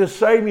you to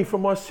save me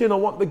from my sin. I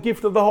want the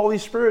gift of the Holy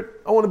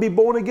Spirit. I want to be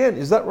born again.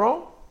 Is that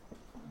wrong?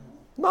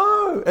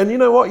 No. And you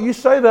know what? You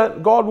say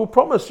that, God will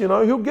promise,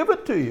 He'll give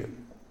it to you.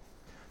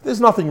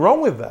 There's nothing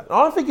wrong with that.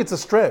 I don't think it's a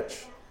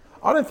stretch.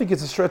 I don't think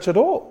it's a stretch at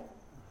all.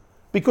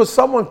 Because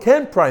someone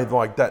can pray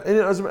like that. And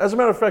as a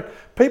matter of fact,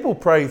 people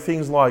pray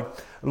things like,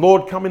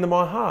 Lord, come into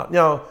my heart.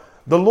 Now,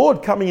 the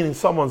Lord coming in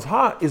someone's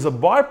heart is a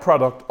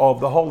byproduct of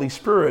the Holy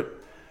Spirit,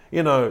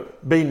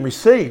 being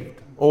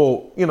received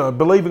or,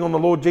 believing on the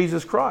Lord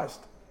Jesus Christ.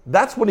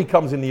 That's when He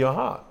comes into your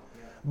heart.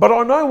 But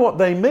I know what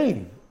they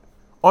mean.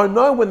 I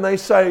know when they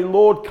say,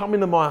 Lord, come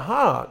into my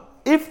heart,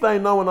 if they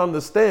know and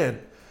understand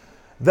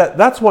that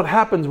that's what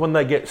happens when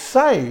they get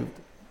saved,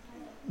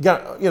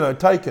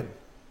 taken.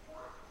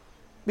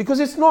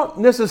 Because it's not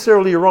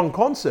necessarily a wrong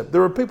concept.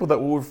 There are people that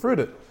will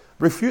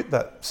refute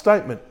that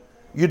statement.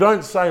 You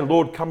don't say,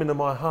 Lord, come into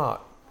my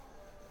heart.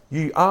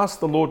 You ask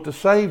the Lord to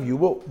save you.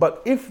 Well,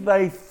 but if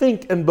they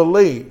think and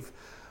believe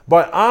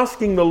by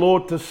asking the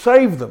Lord to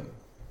save them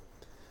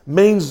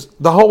means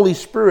the Holy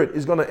Spirit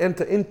is going to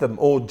enter into them,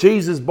 or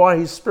Jesus by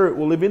his Spirit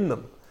will live in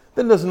them,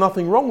 then there's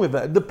nothing wrong with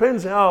that. It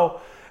depends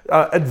how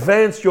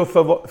advanced your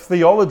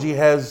theology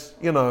has,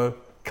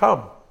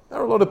 come. There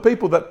are a lot of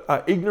people that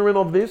are ignorant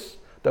of this,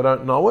 they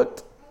don't know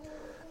it.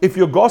 If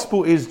your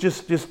gospel is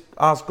just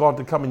ask God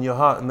to come in your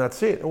heart and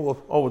that's it,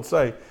 well, I would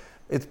say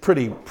it's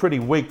pretty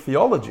weak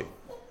theology.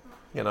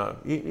 A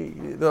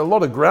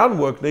lot of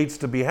groundwork needs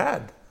to be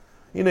had.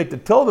 You need to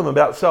tell them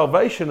about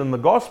salvation and the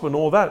gospel and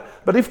all that.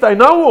 But if they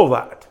know all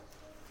that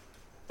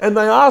and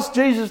they ask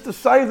Jesus to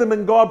save them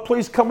and God,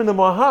 please come into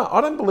my heart,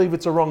 I don't believe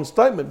it's a wrong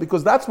statement,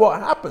 because that's what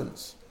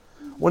happens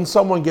when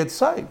someone gets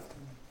saved.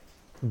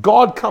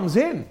 God comes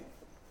in.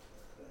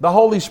 The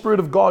Holy Spirit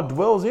of God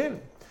dwells in.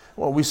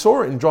 Well, we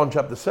saw it in John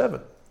chapter 7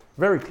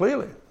 very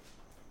clearly.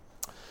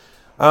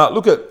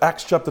 Look at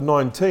Acts chapter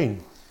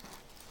 19.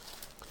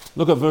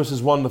 Look at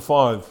verses 1 to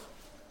 5.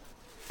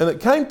 And it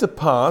came to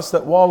pass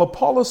that while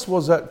Apollos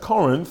was at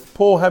Corinth,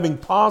 Paul, having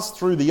passed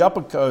through the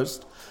upper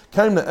coast,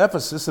 came to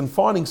Ephesus, and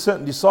finding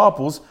certain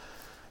disciples,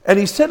 and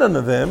he said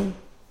unto them,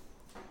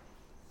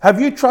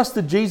 have you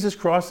trusted Jesus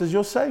Christ as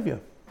your Saviour?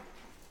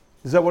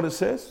 Is that what it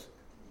says?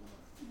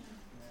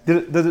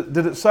 Did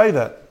it say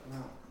that?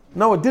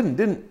 No, it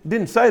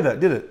didn't say that,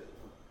 did it?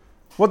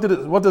 What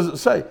does it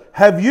say?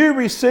 Have you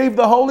received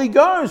the Holy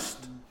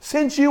Ghost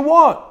since you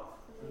what?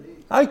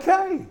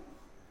 Okay.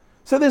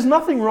 So there's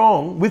nothing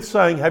wrong with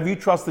saying, have you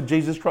trusted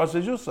Jesus Christ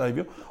as your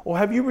Saviour? Or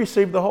have you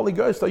received the Holy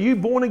Ghost? Are you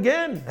born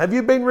again? Have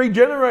you been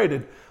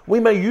regenerated? We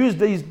may use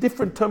these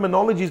different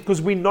terminologies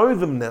because we know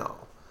them now.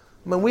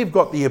 I mean, we've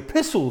got the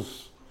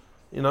epistles.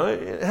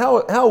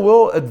 How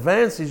well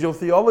advanced is your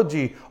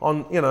theology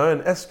on,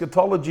 and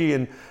eschatology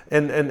and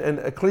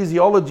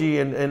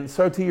ecclesiology and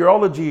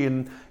soteriology,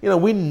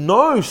 and we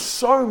know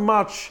so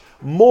much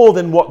more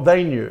than what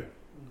they knew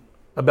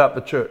about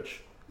the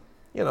church,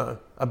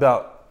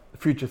 about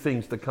future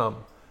things to come.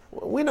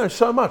 We know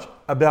so much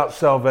about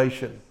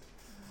salvation,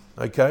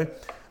 okay?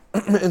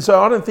 And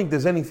so I don't think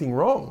there's anything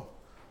wrong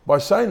by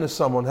saying to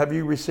someone, have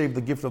you received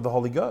the gift of the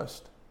Holy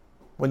Ghost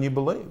when you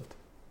believed?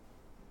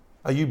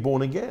 Are you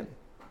born again?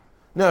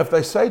 Now, if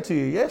they say to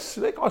you, yes,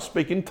 I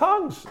speak in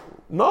tongues.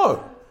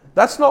 No,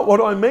 that's not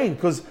what I mean,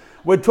 because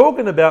we're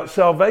talking about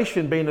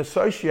salvation being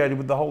associated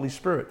with the Holy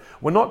Spirit.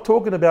 We're not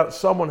talking about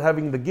someone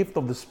having the gift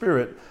of the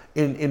Spirit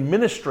in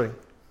ministering.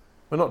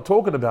 We're not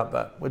talking about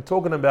that. We're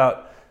talking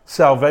about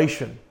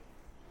salvation,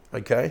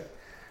 okay?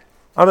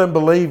 I don't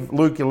believe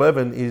Luke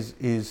 11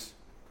 is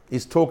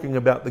talking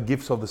about the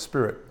gifts of the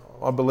Spirit.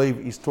 I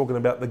believe he's talking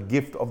about the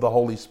gift of the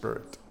Holy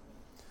Spirit,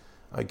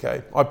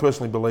 okay? I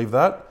personally believe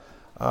that.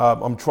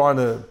 I'm trying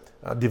to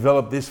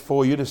develop this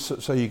for you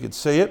so you could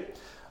see it.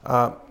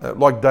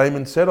 Like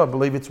Damon said, I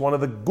believe it's one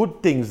of the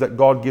good things that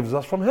God gives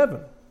us from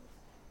heaven.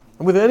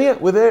 And with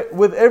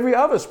every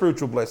other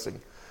spiritual blessing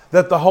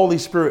that the Holy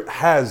Spirit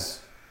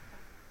has,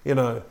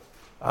 because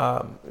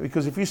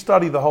if you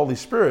study the Holy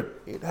Spirit,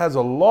 it has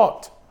a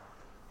lot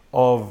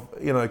of,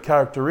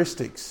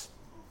 characteristics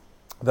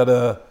that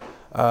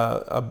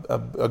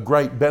are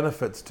great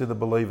benefits to the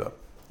believer,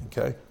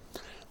 okay?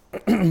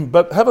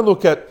 But have a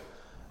look at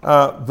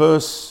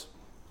verse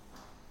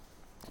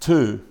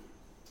 2.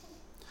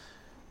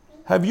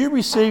 Have you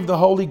received the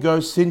Holy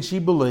Ghost since ye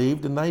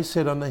believed? And they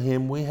said unto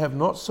him, we have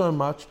not so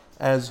much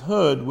as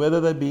heard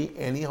whether there be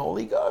any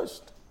Holy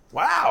Ghost.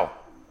 Wow!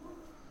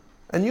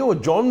 And you were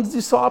John's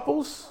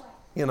disciples,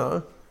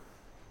 and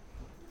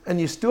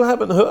you still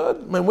haven't heard?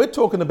 I mean, we're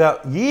talking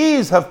about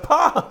years have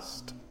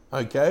passed,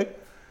 okay?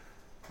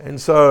 And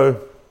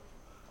so,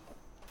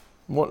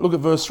 look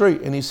at verse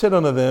 3. And he said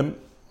unto them,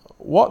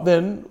 what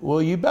then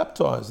will you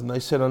baptize? And they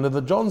said, under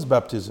the John's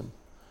baptism.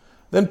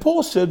 Then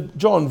Paul said,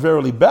 John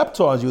verily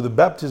baptized you with the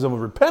baptism of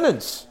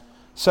repentance,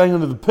 saying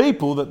unto the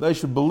people that they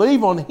should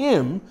believe on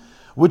him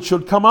which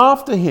should come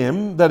after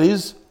him, that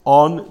is,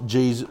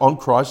 on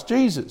Christ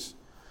Jesus.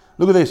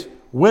 Look at this.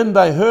 When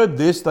they heard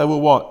this, they were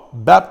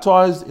what?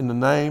 Baptized in the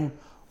name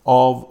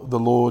of the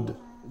Lord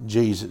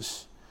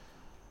Jesus.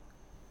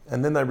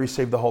 And then they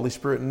received the Holy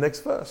Spirit in the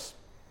next verse.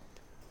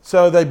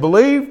 So they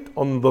believed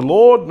on the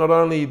Lord, not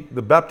only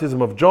the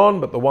baptism of John,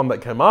 but the one that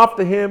came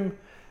after him,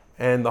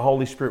 and the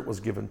Holy Spirit was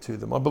given to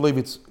them. I believe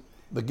it's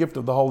the gift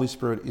of the Holy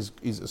Spirit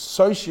is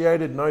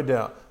associated, no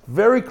doubt,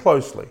 very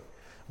closely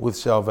with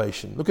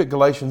salvation. Look at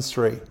Galatians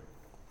 3.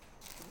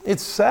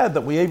 It's sad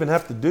that we even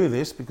have to do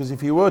this, because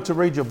if you were to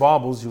read your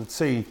Bibles, you would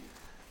see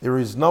there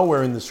is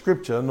nowhere in the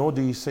Scripture, nor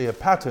do you see a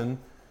pattern,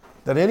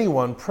 that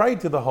anyone prayed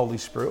to the Holy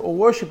Spirit or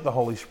worshipped the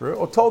Holy Spirit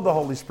or told the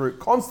Holy Spirit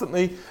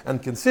constantly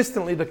and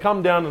consistently to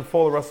come down and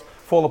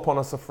fall upon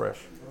us afresh.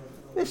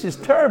 This is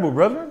terrible,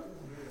 brethren,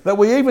 that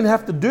we even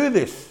have to do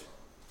this.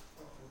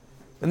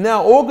 And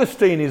now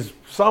Augustine is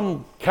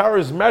some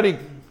charismatic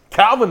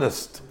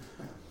Calvinist.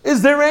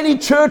 Is there any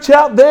church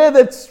out there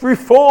that's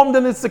reformed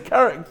and it's the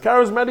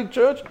charismatic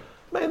church?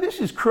 Man, this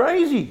is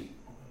crazy.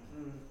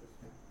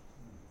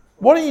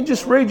 Why don't you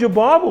just read your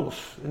Bibles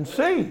and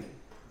see?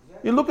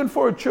 You're looking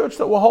for a church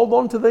that will hold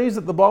on to these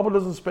that the Bible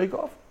doesn't speak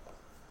of?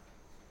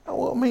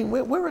 Well, I mean,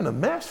 we're in a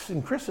mess.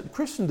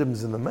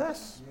 Christendom's in a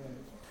mess.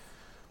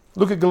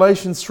 Look at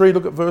Galatians 3,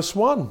 look at verse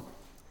 1.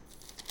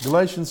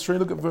 Galatians 3,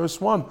 look at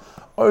verse 1.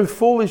 O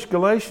foolish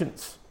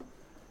Galatians,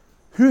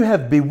 who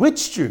have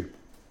bewitched you,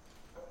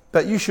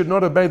 that you should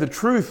not obey the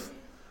truth,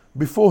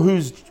 before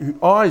whose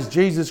eyes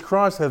Jesus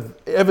Christ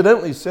hath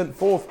evidently sent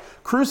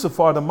forth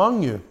crucified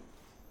among you?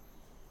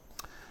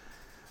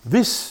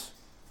 This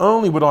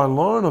only would I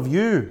learn of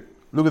you.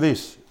 Look at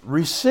this.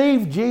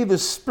 Received ye the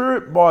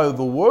Spirit by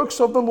the works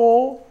of the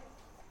law,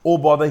 or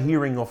by the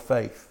hearing of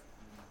faith?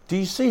 Do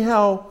you see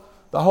how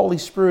the Holy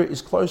Spirit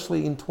is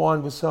closely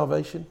entwined with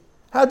salvation?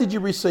 How did you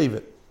receive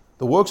it?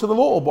 The works of the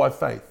law or by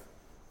faith?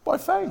 By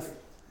faith.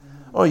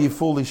 Oh, you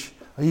foolish.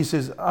 He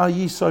says, are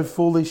ye so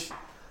foolish?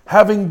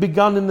 Having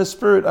begun in the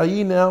Spirit, are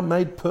ye now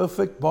made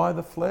perfect by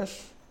the flesh?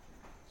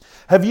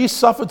 Have ye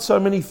suffered so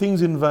many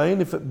things in vain,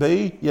 if it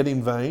be yet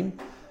in vain?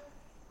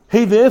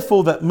 He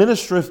therefore that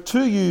ministereth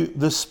to you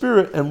the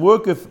Spirit and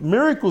worketh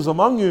miracles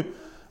among you,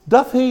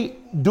 doth he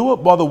do it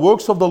by the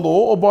works of the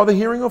law or by the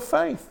hearing of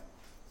faith?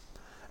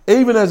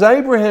 Even as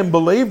Abraham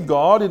believed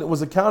God, and it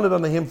was accounted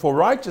unto him for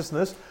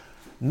righteousness,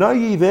 know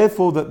ye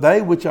therefore that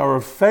they which are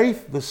of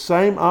faith, the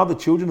same are the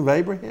children of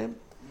Abraham?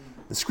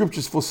 The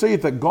scriptures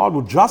foreseeth that God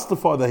will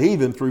justify the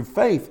heathen through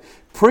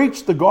faith.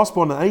 Preach the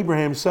gospel unto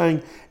Abraham,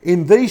 saying,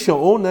 in thee shall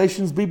all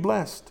nations be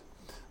blessed.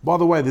 By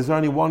the way, there's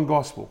only one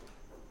gospel.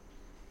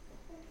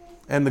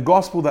 And the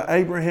gospel that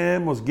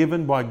Abraham was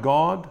given by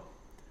God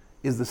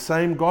is the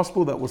same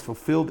gospel that was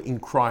fulfilled in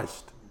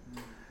Christ.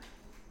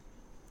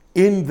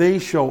 In thee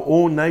shall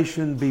all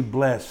nations be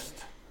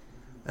blessed.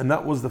 And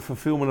that was the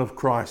fulfillment of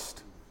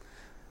Christ.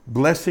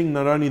 Blessing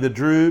not only the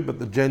Jew, but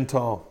the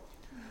Gentile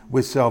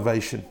with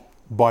salvation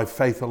by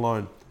faith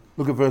alone.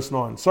 Look at verse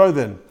 9. So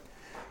then,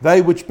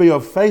 they which be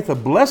of faith are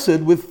blessed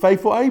with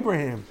faithful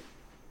Abraham.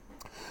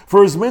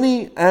 For as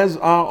many as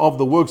are of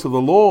the works of the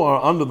law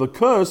are under the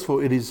curse,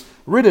 for it is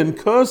written,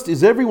 cursed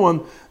is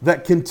everyone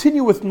that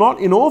continueth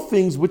not in all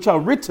things which are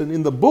written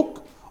in the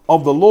book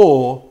of the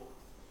law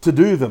to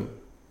do them.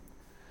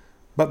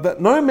 But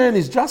that no man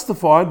is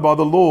justified by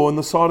the law in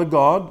the sight of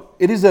God,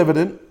 it is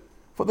evident,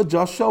 for the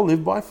just shall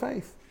live by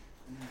faith.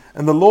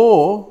 And the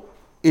law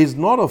is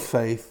not of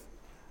faith,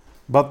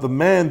 but the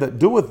man that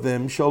doeth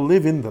them shall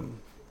live in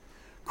them.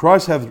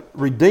 Christ hath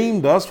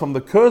redeemed us from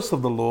the curse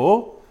of the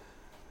law,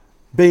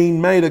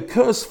 being made a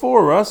curse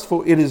for us,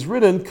 for it is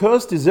written,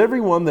 cursed is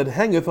everyone that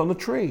hangeth on a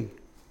tree,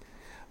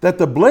 that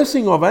the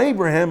blessing of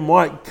Abraham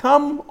might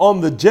come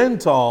on the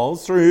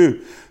Gentiles through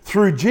who?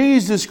 Through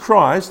Jesus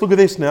Christ. Look at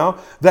this now,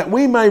 that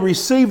we may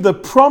receive the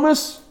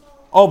promise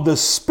of the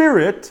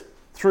Spirit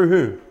through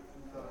who?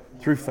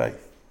 Through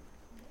faith.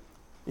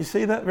 You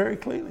see that very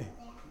clearly.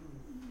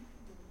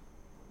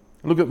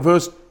 Look at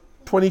verse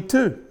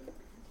 22.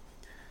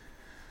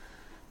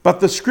 But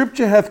the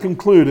scripture hath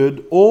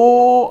concluded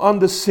all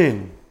under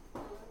sin,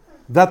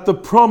 that the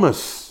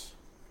promise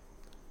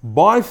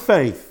by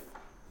faith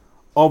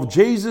of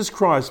Jesus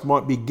Christ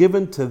might be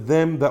given to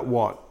them that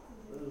what?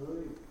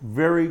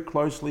 Very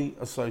closely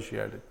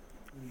associated.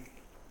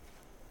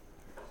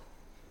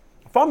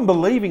 If I'm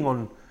believing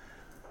on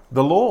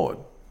the Lord,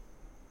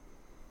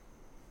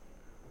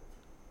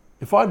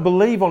 if I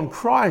believe on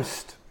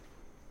Christ,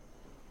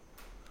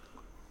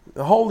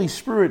 the Holy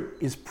Spirit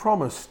is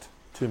promised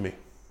to me.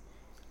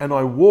 And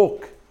I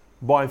walk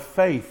by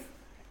faith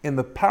in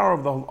the power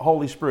of the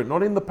Holy Spirit,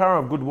 not in the power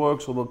of good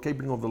works or the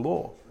keeping of the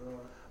law,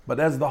 but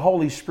as the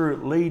Holy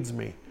Spirit leads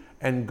me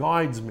and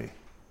guides me.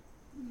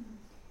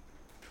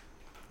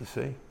 You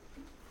see?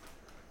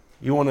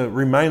 You want to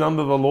remain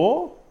under the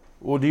law,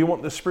 or do you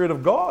want the Spirit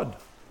of God?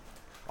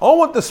 I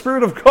want the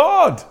Spirit of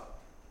God.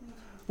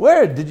 We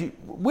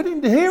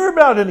didn't hear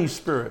about any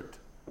Spirit.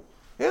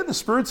 Yeah, the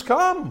Spirit's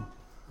come.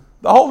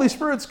 The Holy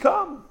Spirit's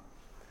come.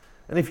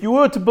 And if you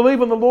were to believe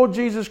in the Lord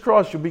Jesus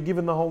Christ, you'll be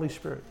given the Holy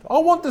Spirit. I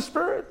want the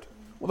Spirit.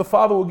 Well, the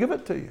Father will give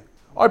it to you.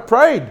 I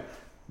prayed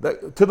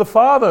to the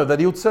Father that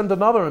He would send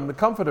another and the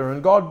Comforter,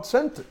 and God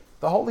sent it,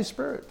 the Holy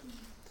Spirit.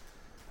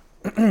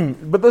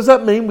 But does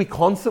that mean we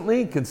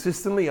constantly,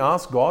 consistently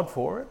ask God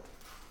for it?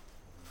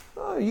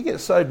 No, you get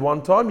saved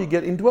one time, you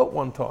get indwelt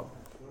one time.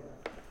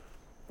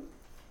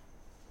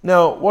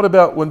 Now, what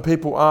about when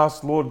people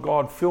ask, Lord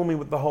God, fill me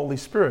with the Holy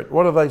Spirit?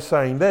 What are they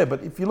saying there?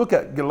 But if you look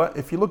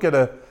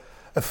at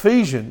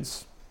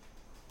Ephesians,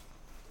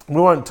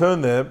 we won't turn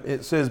there.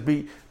 It says,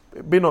 be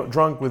not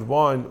drunk with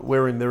wine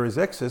wherein there is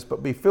excess,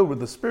 but be filled with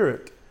the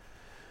Spirit.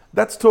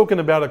 That's talking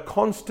about a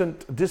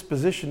constant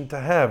disposition to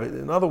have.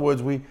 In other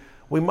words, we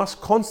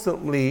must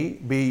constantly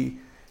be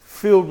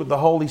filled with the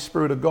Holy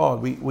Spirit of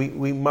God.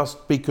 We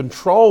must be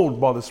controlled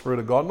by the Spirit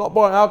of God, not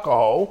by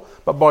alcohol,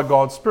 but by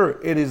God's Spirit.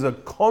 It is a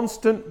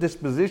constant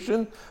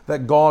disposition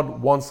that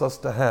God wants us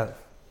to have.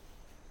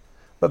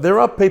 But there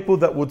are people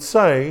that would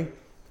say,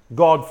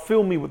 God,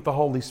 fill me with the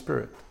Holy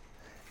Spirit.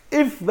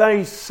 If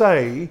they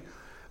say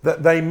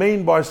that they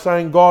mean by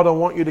saying, God, I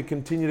want you to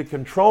continue to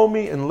control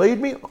me and lead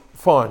me,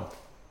 fine.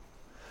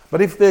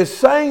 But if they're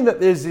saying that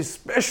there's this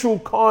special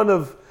kind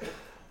of,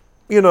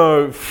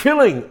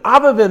 filling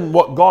other than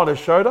what God has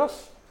showed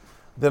us,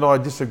 then I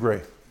disagree.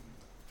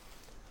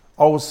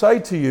 I will say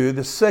to you,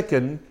 the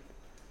second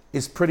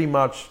is pretty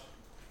much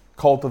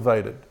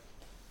cultivated.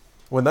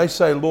 When they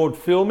say, Lord,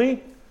 fill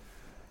me,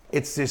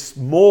 it's this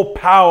more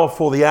power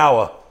for the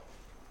hour.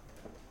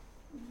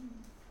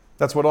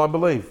 That's what I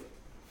believe.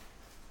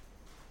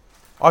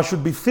 I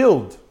should be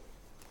filled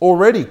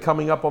already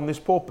coming up on this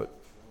pulpit.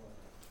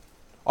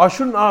 I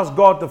shouldn't ask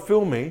God to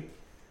fill me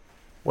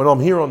when I'm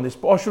here on this.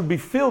 I should be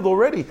filled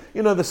already.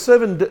 The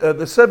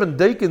seven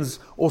deacons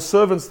or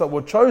servants that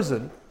were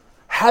chosen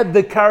had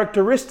the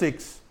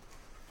characteristics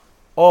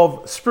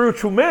of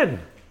spiritual men.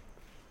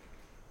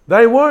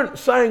 They weren't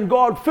saying,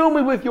 God, fill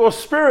me with your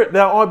Spirit,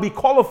 now I'd be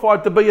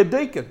qualified to be a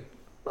deacon.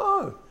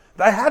 No,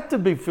 they had to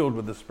be filled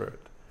with the Spirit.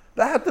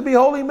 They had to be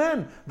holy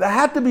men. They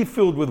had to be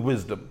filled with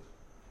wisdom.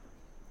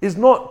 It's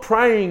not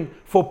praying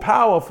for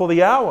power for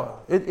the hour.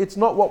 It's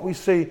not what we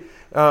see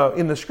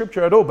in the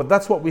scripture at all, but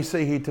that's what we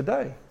see here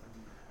today.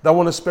 They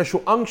want a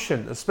special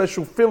unction, a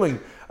special filling,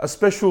 a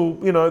special,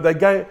 they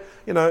gave,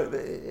 and I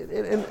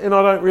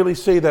don't really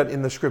see that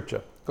in the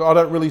scripture. I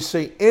don't really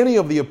see any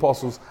of the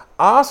apostles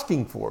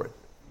asking for it.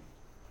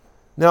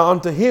 Now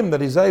unto him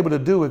that is able to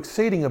do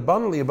exceeding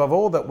abundantly above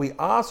all that we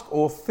ask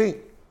or think,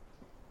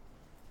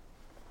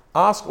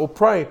 ask or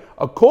pray,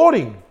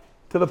 according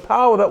to the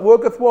power that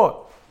worketh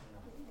what?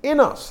 In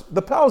us.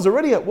 The power's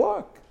already at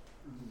work.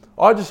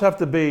 I just have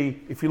to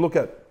be, if you look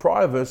at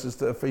prior verses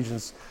to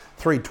Ephesians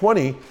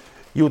 3:20,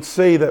 you would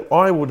see that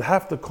I would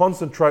have to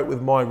concentrate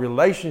with my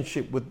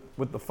relationship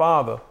with the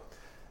Father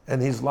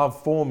and his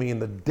love for me in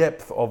the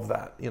depth of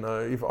that.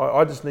 If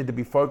I just need to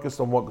be focused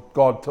on what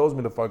God tells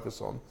me to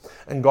focus on,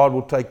 and God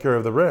will take care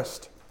of the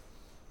rest.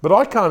 But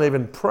I can't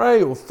even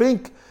pray or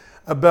think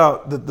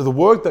about the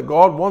work that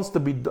God wants to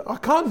be done. I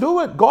can't do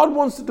it. God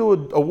wants to do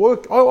a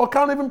work. I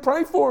can't even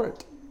pray for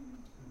it.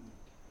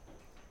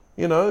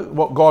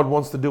 What God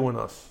wants to do in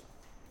us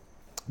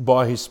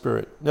by his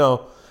Spirit.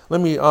 Now,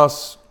 let me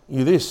ask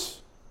you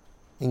this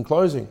in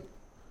closing.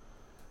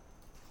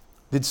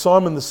 Did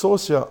Simon the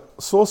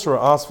sorcerer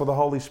ask for the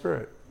Holy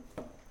Spirit?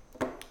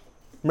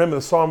 Remember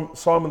the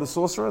Simon the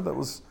sorcerer that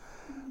was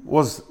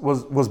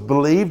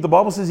believed? The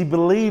Bible says he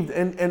believed,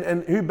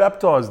 and who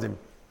baptized him?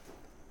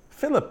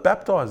 Philip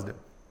baptized him.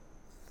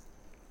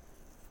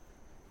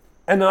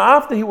 And then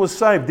after he was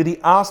saved, did he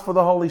ask for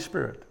the Holy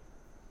Spirit?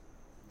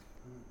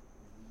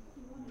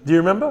 Do you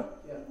remember?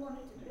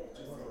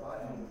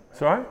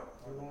 Sorry?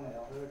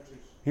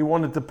 He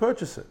wanted to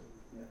purchase it.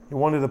 He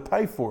wanted to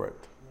pay for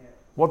it.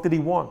 What did he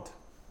want?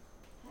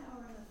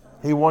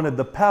 He wanted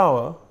the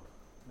power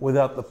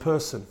without the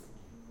person.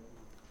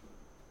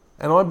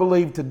 And I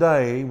believe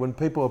today, when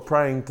people are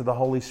praying to the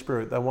Holy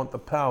Spirit, they want the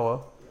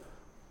power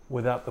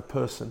without the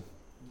person.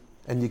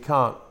 And you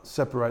can't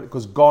separate it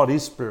because God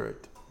is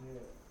Spirit.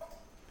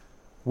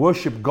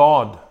 Worship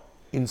God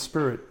in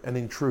spirit and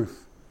in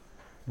truth.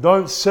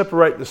 Don't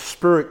separate the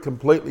Spirit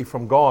completely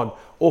from God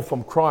or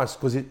from Christ,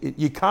 because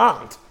you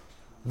can't.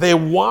 They're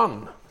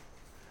one.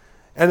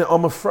 And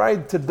I'm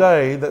afraid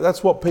today that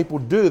that's what people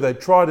do. They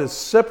try to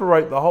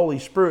separate the Holy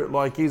Spirit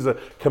like he's a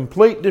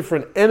complete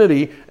different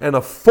entity and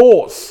a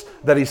force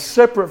that is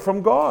separate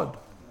from God.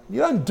 You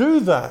don't do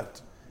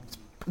that.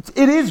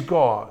 It is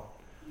God.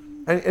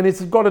 And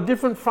it's got a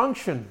different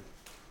function.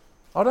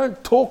 I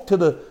don't talk to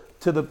the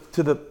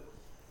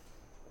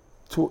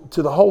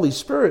Holy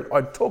Spirit.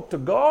 I talk to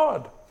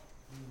God.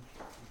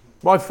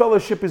 My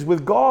fellowship is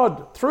with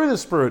God through the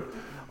Spirit.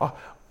 I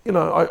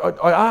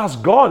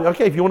ask God.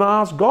 Okay, if you want to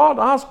ask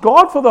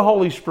God for the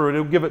Holy Spirit.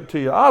 He'll give it to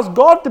you. Ask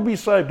God to be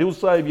saved. He'll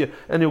save you,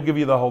 and He'll give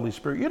you the Holy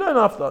Spirit. You don't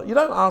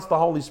ask the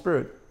Holy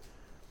Spirit.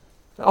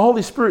 The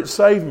Holy Spirit,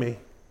 save me.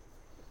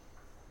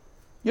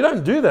 You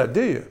don't do that,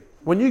 do you?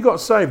 When you got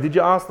saved, did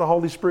you ask the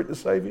Holy Spirit to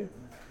save you?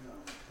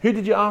 Who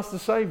did you ask to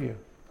save you?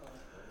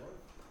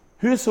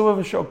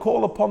 Whosoever shall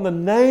call upon the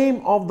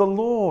name of the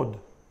Lord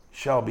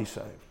shall be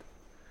saved.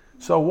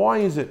 So why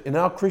is it in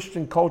our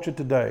Christian culture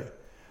today,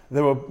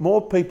 there are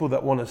more people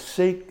that want to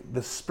seek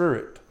the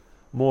Spirit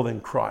more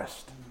than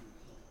Christ,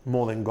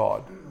 more than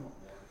God?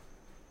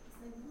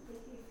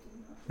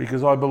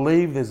 Because I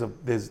believe there's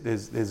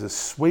a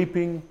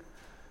sweeping,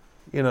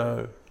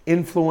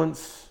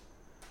 influence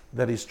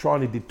that is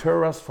trying to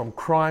deter us from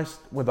Christ,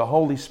 where the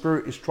Holy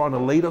Spirit is trying to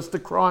lead us to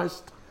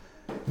Christ,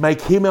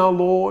 make Him our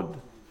Lord,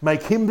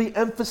 make Him the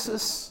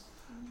emphasis,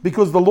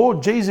 because the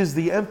Lord Jesus is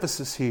the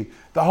emphasis here.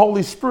 The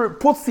Holy Spirit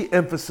puts the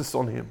emphasis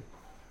on Him.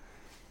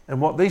 And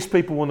what these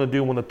people want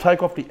to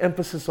take off the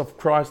emphasis of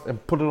Christ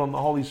and put it on the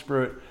Holy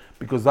Spirit,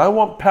 because they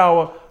want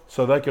power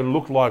so they can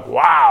look like,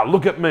 wow,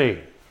 look at me.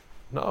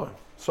 No,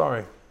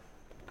 sorry.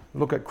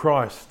 Look at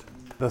Christ.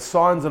 The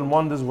signs and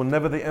wonders were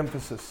never the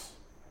emphasis.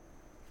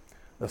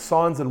 The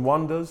signs and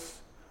wonders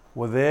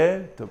were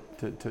there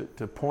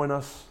to point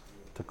us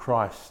to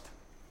Christ.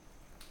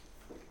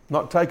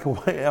 Not take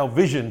away our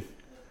vision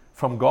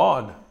from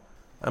God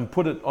and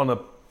put it on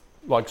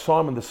like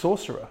Simon the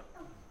sorcerer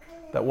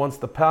that wants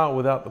the power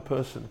without the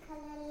person.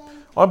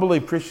 I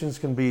believe Christians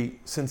can be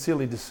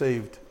sincerely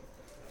deceived.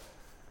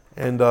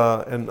 And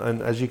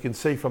as you can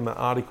see from the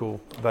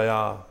article, they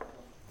are.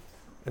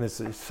 And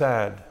it's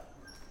sad.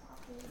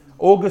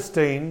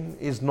 Augustine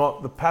is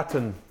not the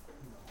pattern.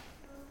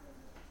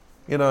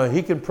 You know,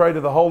 he can pray to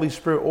the Holy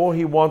Spirit all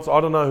he wants. I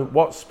don't know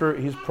what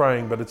spirit he's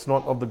praying, but it's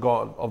not of the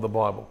God of the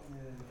Bible.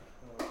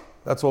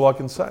 That's all I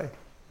can say.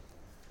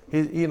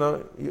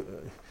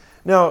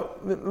 Now,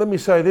 let me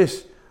say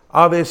this.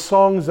 Are there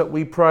songs that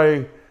we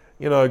pray,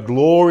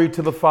 glory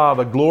to the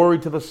Father, glory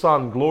to the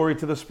Son, glory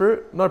to the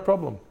Spirit? No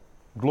problem.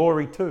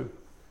 Glory to.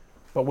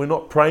 But we're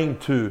not praying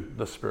to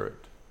the Spirit.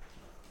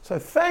 So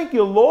thank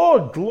you,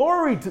 Lord.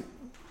 Glory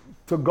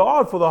to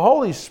God for the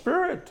Holy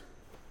Spirit.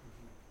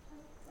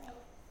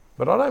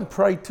 But I don't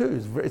pray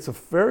to. It's a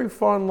very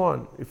fine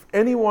line. If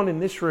anyone in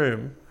this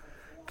room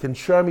can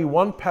show me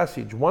one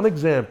passage, one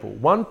example,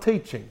 one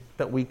teaching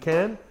that we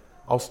can,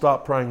 I'll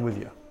start praying with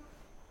you.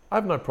 I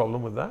have no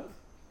problem with that.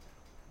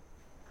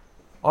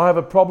 I have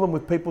a problem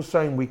with people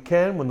saying we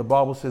can when the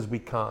Bible says we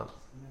can't.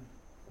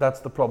 That's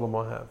the problem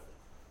I have.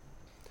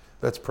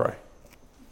 Let's pray.